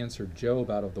Lord answered Job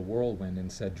out of the whirlwind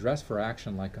and said, dress for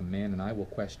action like a man, and I will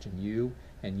question you,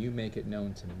 and you make it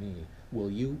known to me. Will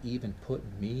you even put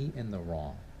me in the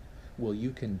wrong? Will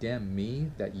you condemn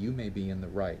me that you may be in the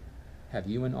right? Have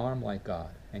you an arm like God,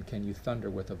 and can you thunder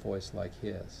with a voice like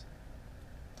his?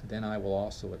 Then I will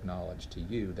also acknowledge to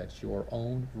you that your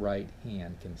own right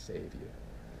hand can save you.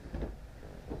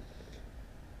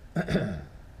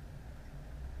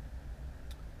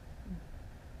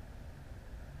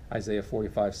 Isaiah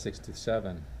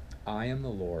 45:6-7, I am the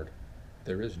Lord,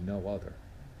 there is no other.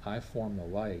 I form the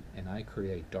light, and I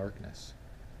create darkness.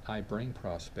 I bring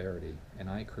prosperity, and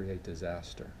I create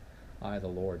disaster. I, the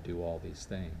Lord, do all these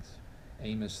things.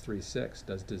 Amos 3:6,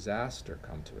 does disaster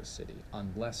come to a city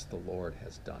unless the Lord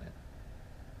has done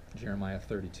it? Jeremiah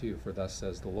 32, for thus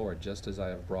says the Lord, just as I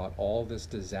have brought all this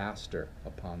disaster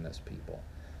upon this people,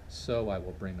 so I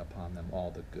will bring upon them all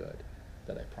the good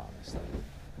that I promised them.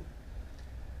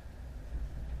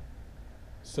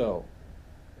 So,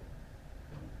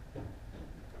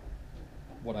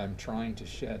 what I'm trying to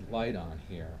shed light on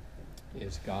here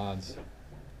is God's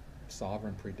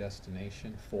sovereign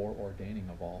predestination, foreordaining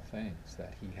of all things,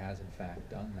 that he has in fact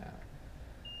done that.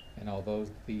 And although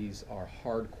these are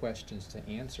hard questions to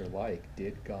answer, like,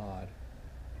 did God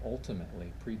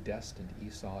ultimately predestined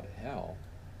Esau to hell?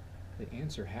 The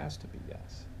answer has to be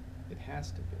yes. It has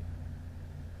to be.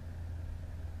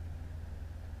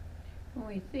 When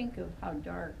we think of how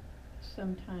dark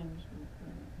sometimes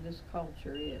this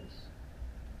culture is,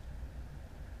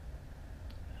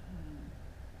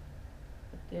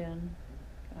 but then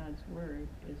God's word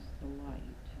is the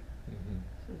light. Mm-hmm.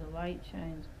 So the light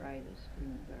shines brightest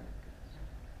in the darkest.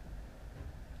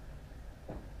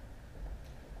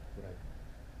 Right.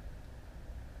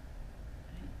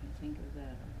 I think of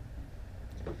that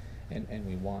all the time. And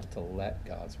we want to let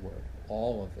God's word,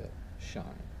 all of it,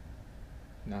 shine.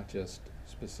 Not just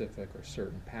specific or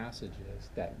certain passages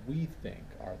that we think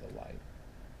are the light,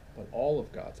 but all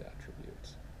of God's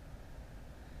attributes.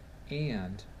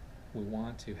 And we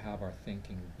want to have our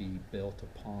thinking be built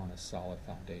upon a solid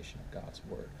foundation of God's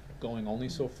word, going only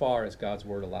so far as God's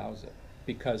word allows it.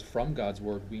 Because from God's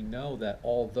word we know that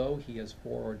although he has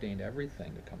foreordained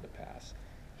everything to come to pass,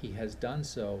 he has done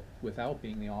so without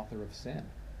being the author of sin.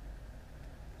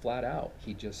 Flat out,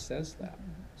 he just says that.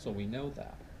 So we know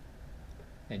that.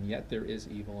 And yet there is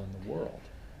evil in the world.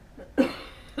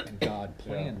 And God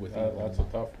planned with evil. That's a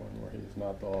tough one, where he's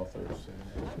not the author of sin.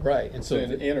 Right, and so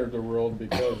sin entered the world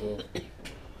because of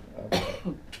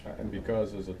And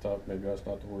because as a tough, maybe that's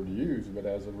not the word to use, but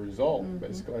as a result, Mhm.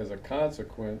 basically as a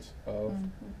consequence of Mhm.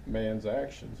 man's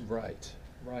actions. Right,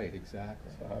 right,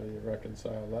 exactly. So how do you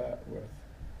reconcile that with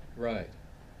Right.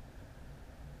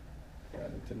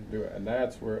 God intended to do it? And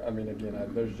that's where, I mean, again,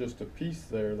 there's just a piece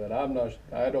there that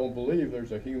I don't believe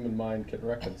there's a human mind can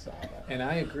reconcile that. And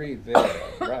I agree there,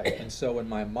 right. And so in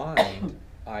my mind,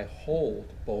 I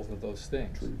hold both of those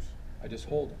things. Truths. I just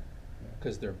hold them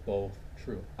because they're both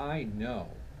true. I know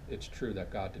it's true that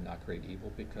God did not create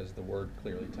evil because the Word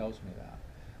clearly tells me that.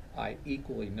 I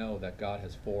equally know that God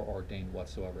has foreordained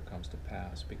whatsoever comes to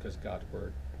pass because God's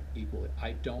Word equally.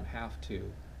 I don't have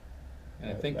to.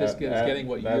 And I think this is getting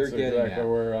what you're That's getting exactly at.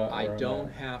 where I I'm don't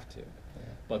at. have to.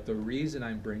 But the reason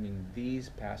I'm bringing these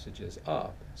passages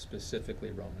up,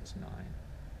 specifically Romans 9,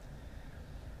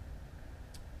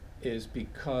 is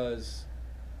because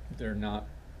they're not,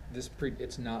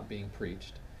 it's not being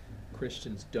preached.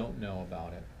 Christians don't know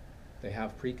about it. They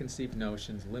have preconceived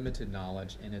notions, limited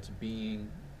knowledge, and it's being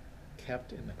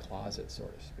kept in the closet, so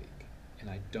to speak. And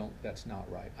that's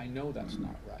not right. I know that's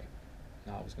not right.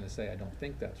 Now, I was going to say I don't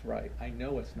think that's right. I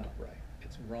know it's not right.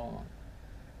 It's wrong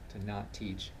to not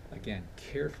teach, again,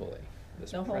 carefully,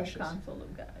 this The whole precious, counsel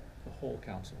of God. the whole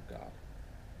counsel of God.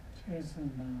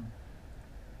 Jason,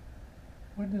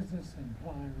 what does this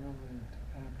imply relative to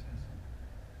baptism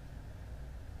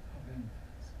of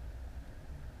infants?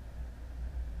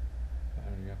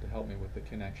 You have to help me with the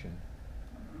connection.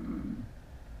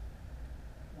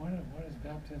 What is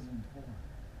baptism for?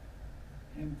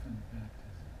 Infant baptism.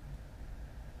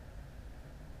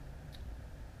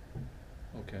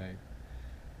 Okay.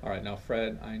 All right, now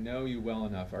Fred, I know you well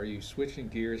enough. Are you switching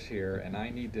gears here and I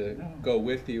need to No. go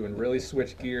with you and really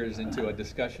switch gears into a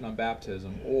discussion on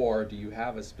baptism, or do you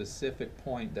have a specific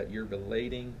point that you're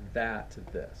relating that to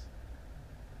this?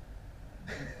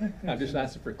 I'm just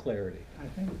asking for clarity. I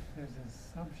think there's an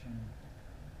assumption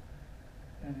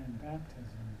that in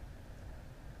baptism,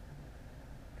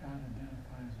 God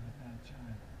identifies with that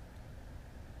child.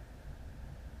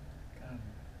 God,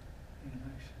 the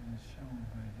election is shown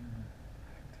by human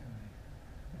activity.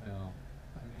 Well,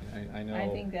 I mean, I know.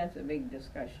 I think that's a big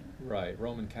discussion. Right.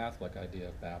 Roman Catholic idea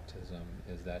of baptism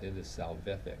is that it is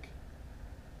salvific.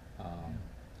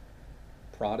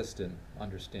 Protestant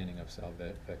understanding of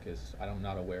salvific is, I'm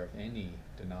not aware of any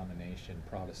denomination,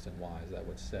 Protestant-wise, that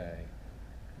would say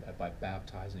that by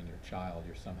baptizing your child,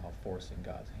 you're somehow forcing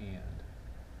God's hand.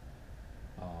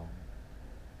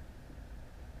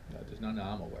 There's none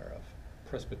I'm aware of,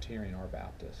 Presbyterian or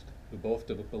Baptist, who both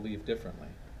believe differently.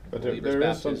 But Believers' there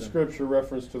is some baptism- scripture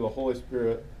reference to the Holy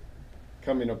Spirit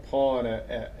coming upon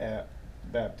at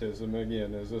baptism.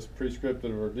 Again, is this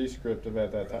prescriptive or descriptive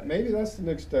at that time? Maybe that's the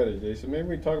next study, Jason. Maybe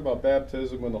we talk about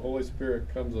baptism when the Holy Spirit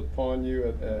comes upon you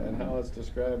and how it's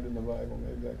described in the Bible.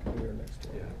 Maybe that could be our next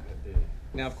one. Yeah, could be.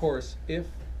 Now, of course, if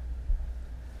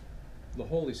the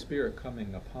Holy Spirit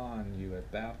coming upon you at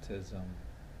baptism,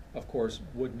 of course,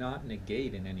 would not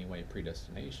negate in any way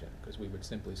predestination, because we would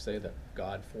simply say that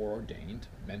God foreordained,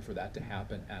 meant for that to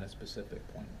happen at a specific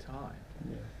point in time.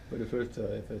 Yeah. But if it's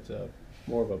a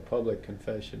more of a public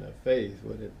confession of faith,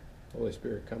 would the Holy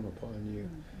Spirit come upon you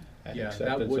at Yeah, that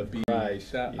acceptance would of be,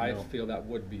 Christ? I feel that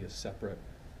would be a separate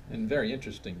and very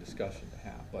interesting discussion to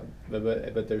have, but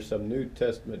But there's some New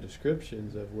Testament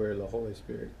descriptions of where the Holy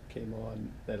Spirit came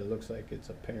on that it looks like it's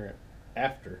apparent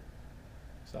after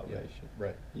salvation.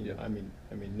 right, You yeah. know, I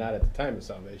mean, not at the time of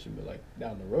salvation, but like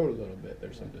down the road a little bit.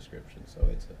 There's some description, so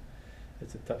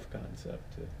it's a tough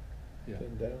concept to Yeah.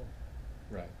 pin down.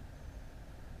 Right.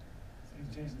 See,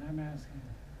 Jason, I'm asking,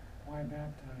 why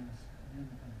baptize an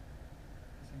infant?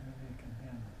 Is he really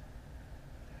condemned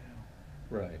to hell?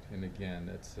 Right, and again,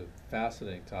 it's a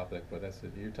fascinating topic, but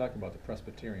you're talking about the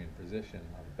Presbyterian position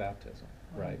of baptism,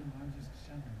 Well, right? No, I'm just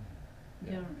generally.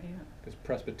 Yeah. Because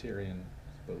Presbyterians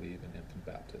believe in infant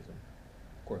baptism.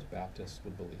 Of course, Baptists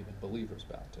would believe in believers'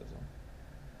 baptism.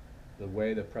 The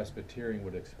way the Presbyterian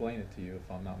would explain it to you,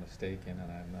 if I'm not mistaken,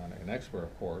 and I'm not an expert,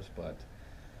 of course, but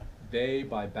they,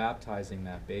 by baptizing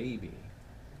that baby,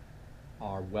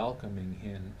 are welcoming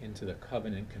him into the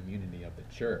covenant community of the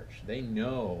church. They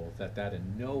know that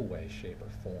in no way, shape, or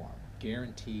form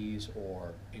guarantees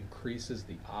or increases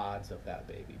the odds of that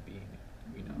baby being,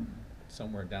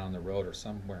 somewhere down the road or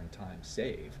somewhere in time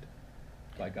saved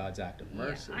by God's act of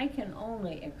mercy. Yeah, I can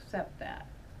only accept that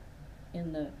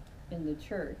in the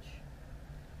church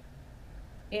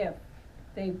if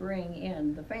they bring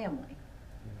in the family.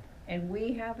 And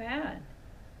we have had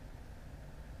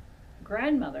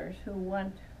grandmothers who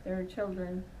want their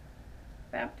children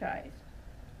baptized,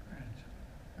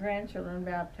 grandchildren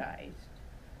baptized.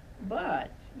 But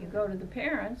you go to the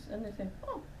parents and they say,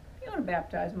 oh, if you want to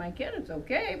baptize my kid, it's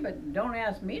okay, but don't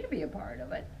ask me to be a part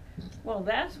of it. Well,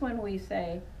 that's when we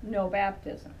say no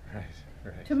baptism. Right,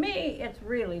 right. To me, it's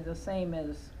really the same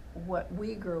as what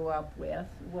we grew up with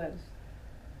was,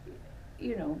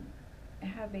 you know,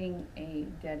 having a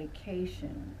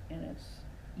dedication, and it's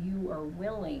you are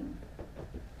willing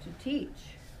to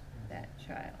teach that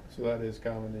child. So that is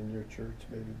common in your church,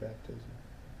 baby baptism.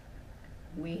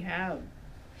 We have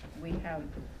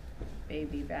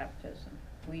baby baptism.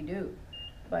 We do.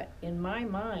 But in my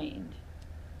mind,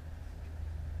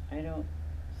 I don't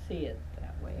see it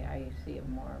that way. I see it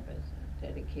more of as a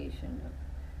dedication of,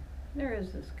 there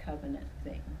is this covenant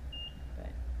thing. But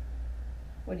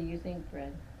what do you think,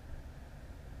 Fred?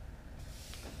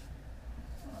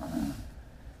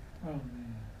 Well,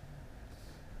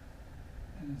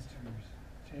 the ministers,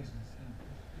 Jason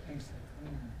said, makes it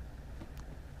clear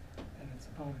that it's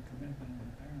about a commitment of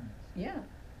the parents. Yeah.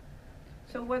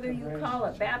 So whether you call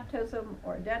it baptism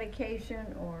or dedication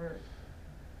or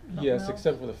something Yes, else?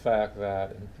 except for the fact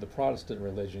that in the Protestant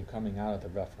religion coming out of the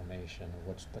Reformation,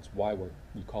 which that's why we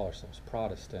call ourselves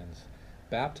Protestants,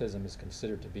 baptism is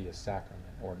considered to be a sacrament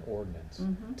or an ordinance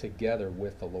Mhm. together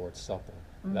with the Lord's Supper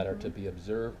that are to Mhm. be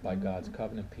observed by God's Mhm.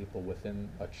 covenant people within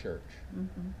a church.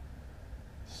 Mhm.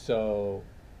 So,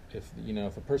 if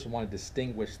if a person wanted to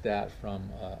distinguish that from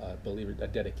a believer, a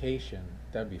dedication,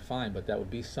 that would be fine. But that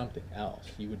would be something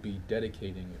else. You would be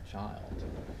dedicating your child.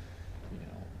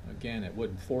 Again, it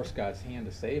wouldn't force God's hand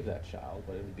to save that child,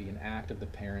 but it would be an act of the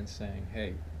parents saying,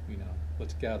 "Hey,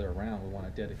 let's gather around. We want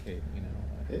to dedicate."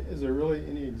 Is there really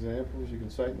any examples you can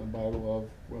cite in the Bible of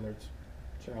whether it's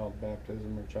child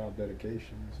baptism or child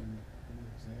dedications? Any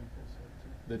examples?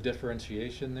 The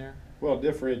differentiation there. Well,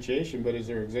 differentiation, but is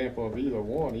there an example of either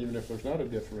one, even if there's not a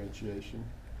differentiation?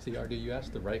 See, RD, you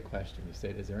asked the right question. You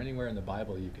said, "Is there anywhere in the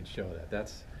Bible you can show that?"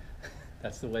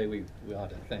 That's the way we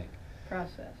ought to think.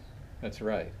 Process. That's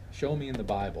right. Show me in the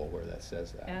Bible where that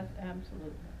says that.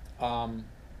 Absolutely.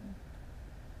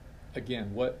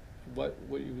 Again, what are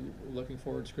you looking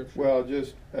for in Scripture? Well,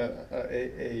 just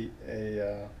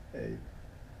a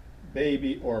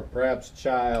baby or perhaps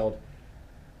child,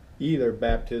 either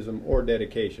baptism or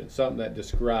dedication, something that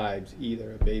describes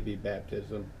either a baby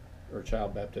baptism or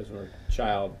child baptism or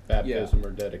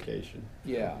or dedication.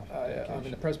 Yeah, I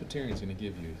mean the Presbyterian's going to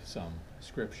give you some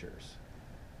scriptures.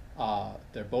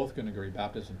 They're both going to agree,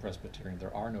 Baptist and Presbyterian.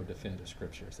 There are no definitive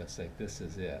scriptures that say this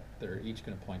is it. They're each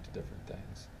going to point to different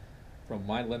things. From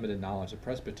my limited knowledge, the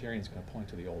Presbyterian's going to point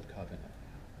to the Old Covenant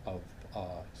of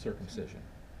circumcision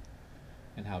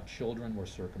and how children were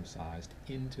circumcised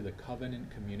into the covenant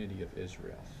community of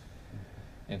Israel.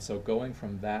 And so going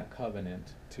from that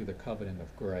covenant to the covenant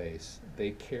of grace,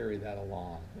 they carry that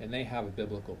along. And they have a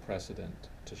biblical precedent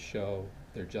to show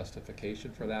their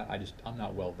justification for that. I'm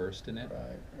not well versed in it.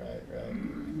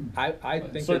 Right. I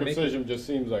think circumcision just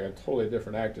seems like a totally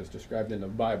different act as described in the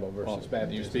Bible versus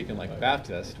baptism. You're speaking like a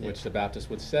Baptist, which the Baptist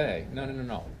would say,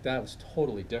 no, that was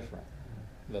totally different.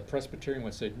 The Presbyterian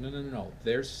would say, no,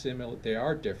 they're similar. They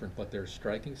are different, but there's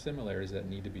striking similarities that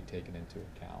need to be taken into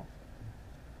account.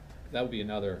 That would be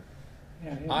another.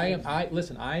 Yeah,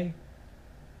 Listen. I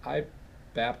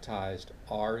baptized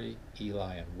Ari,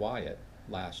 Eli, and Wyatt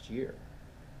last year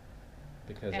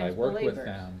because I As worked with believers.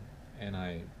 them,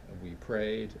 and we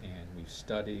prayed and we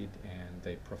studied, and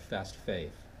they professed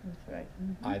faith. That's right.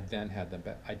 Mhm. I then had them.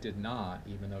 I did not,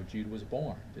 even though Jude was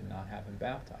born, did not have him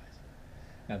baptized.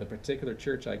 Now, the particular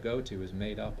church I go to is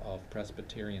made up of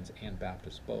Presbyterians and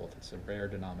Baptists both. It's a rare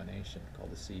denomination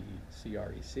called the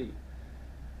CREC.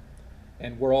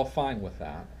 And we're all fine with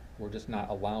that. We're just not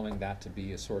allowing that to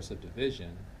be a source of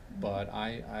division. But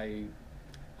I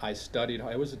studied.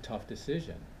 It was a tough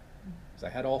decision because I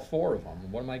had all four of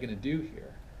them. What am I going to do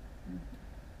here?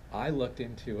 I looked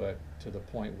into it to the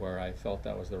point where I felt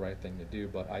that was the right thing to do,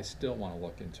 but I still want to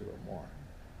look into it more.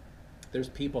 There's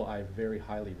people I very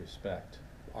highly respect.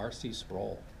 R.C.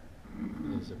 Sproul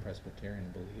is a Presbyterian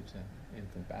and believes in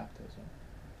infant baptism,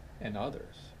 and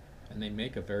others, and they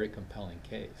make a very compelling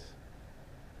case.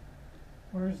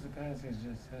 Where's the passage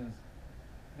that says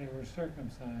they were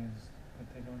circumcised, but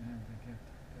they don't have the gift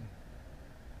of faith?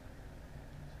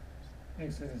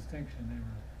 Makes a distinction. They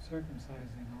were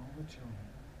circumcising all the children.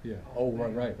 Yeah. All Oh, male.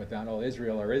 right. But not all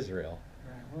Israel are Israel.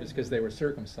 Right. Just because they were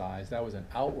circumcised, that was an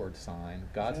outward sign.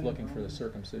 God's that in looking for the Romans?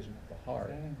 circumcision of the Is heart.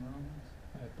 that in Romans?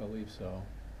 I believe so.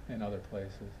 In other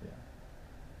places, yeah.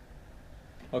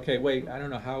 Okay, wait. I don't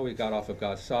know how we got off of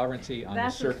God's sovereignty on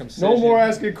That's the a- circumcision. No more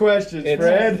asking questions, It's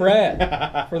Fred.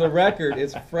 Fred. For the record,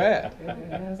 it's Fred. It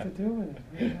has to do with it.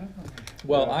 Very definitely.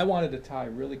 Well, Yeah. I wanted to tie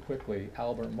really quickly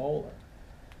Albert Mohler.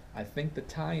 I think the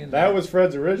tie-in. That was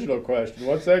Fred's original question.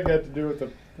 What's that got to do with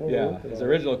the? what we're yeah, working his on?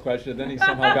 original question. Then he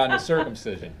somehow got into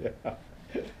circumcision.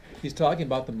 Yeah. He's talking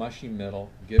about the mushy middle,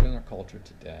 given our culture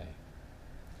today.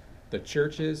 The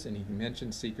churches, and he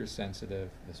mentioned seeker-sensitive,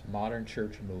 this modern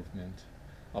church movement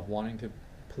of wanting to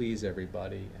please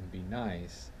everybody and be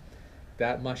nice.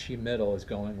 That mushy middle is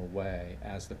going away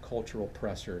as the cultural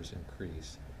pressures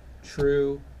increase.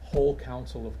 True, whole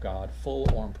counsel of God,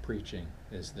 full-armed preaching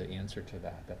is the answer to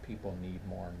that people need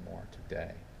more and more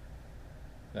today,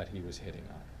 that he was hitting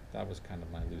on. That was kind of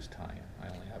my loose tie-in.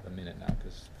 I only have a minute now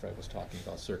because Fred was talking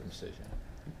about circumcision.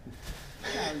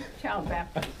 Child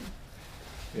baptism.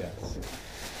 Yes.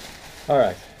 All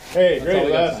right. Hey, That's all great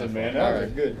we got time lesson, for. man. All That was a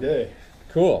right. good day.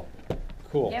 Cool.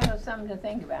 Cool. Give us something to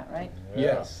think about, right?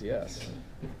 Yes, yes.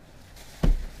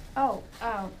 Oh,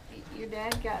 your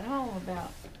dad got home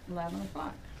about 11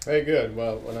 o'clock. Hey, good.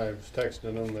 Well, when I was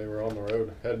texting them, they were on the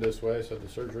road, headed this way, said the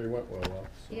surgery went well.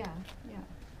 So Yeah.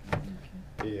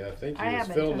 I think I he was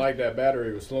haven't feeling done- like that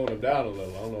battery was slowing him down a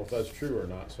little. I don't know if that's true or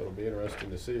not, so it'll be interesting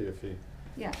to see if he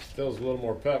Yeah. feels a little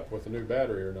more pep with the new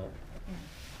battery or not.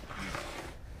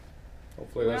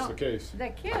 Hopefully that's Well, the case. The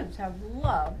kids have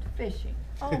loved fishing.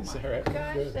 Oh Is my that right?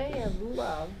 gosh, Good. they have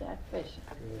loved that fishing.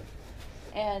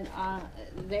 And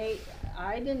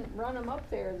I didn't run them up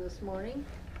there this morning.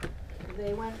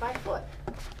 They went by foot,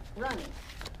 running.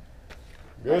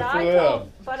 Good But for I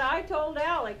them. But I told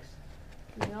Alex,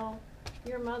 you know,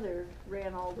 your mother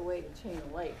ran all the way to Chain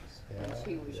of Lakes when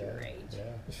she was your age. Yeah.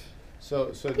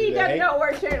 So do He they doesn't hang- know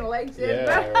where Chain of Lakes is,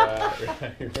 Yeah, but,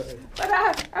 right.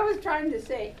 but I was trying to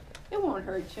say, it won't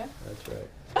hurt you. That's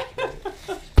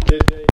right. Did they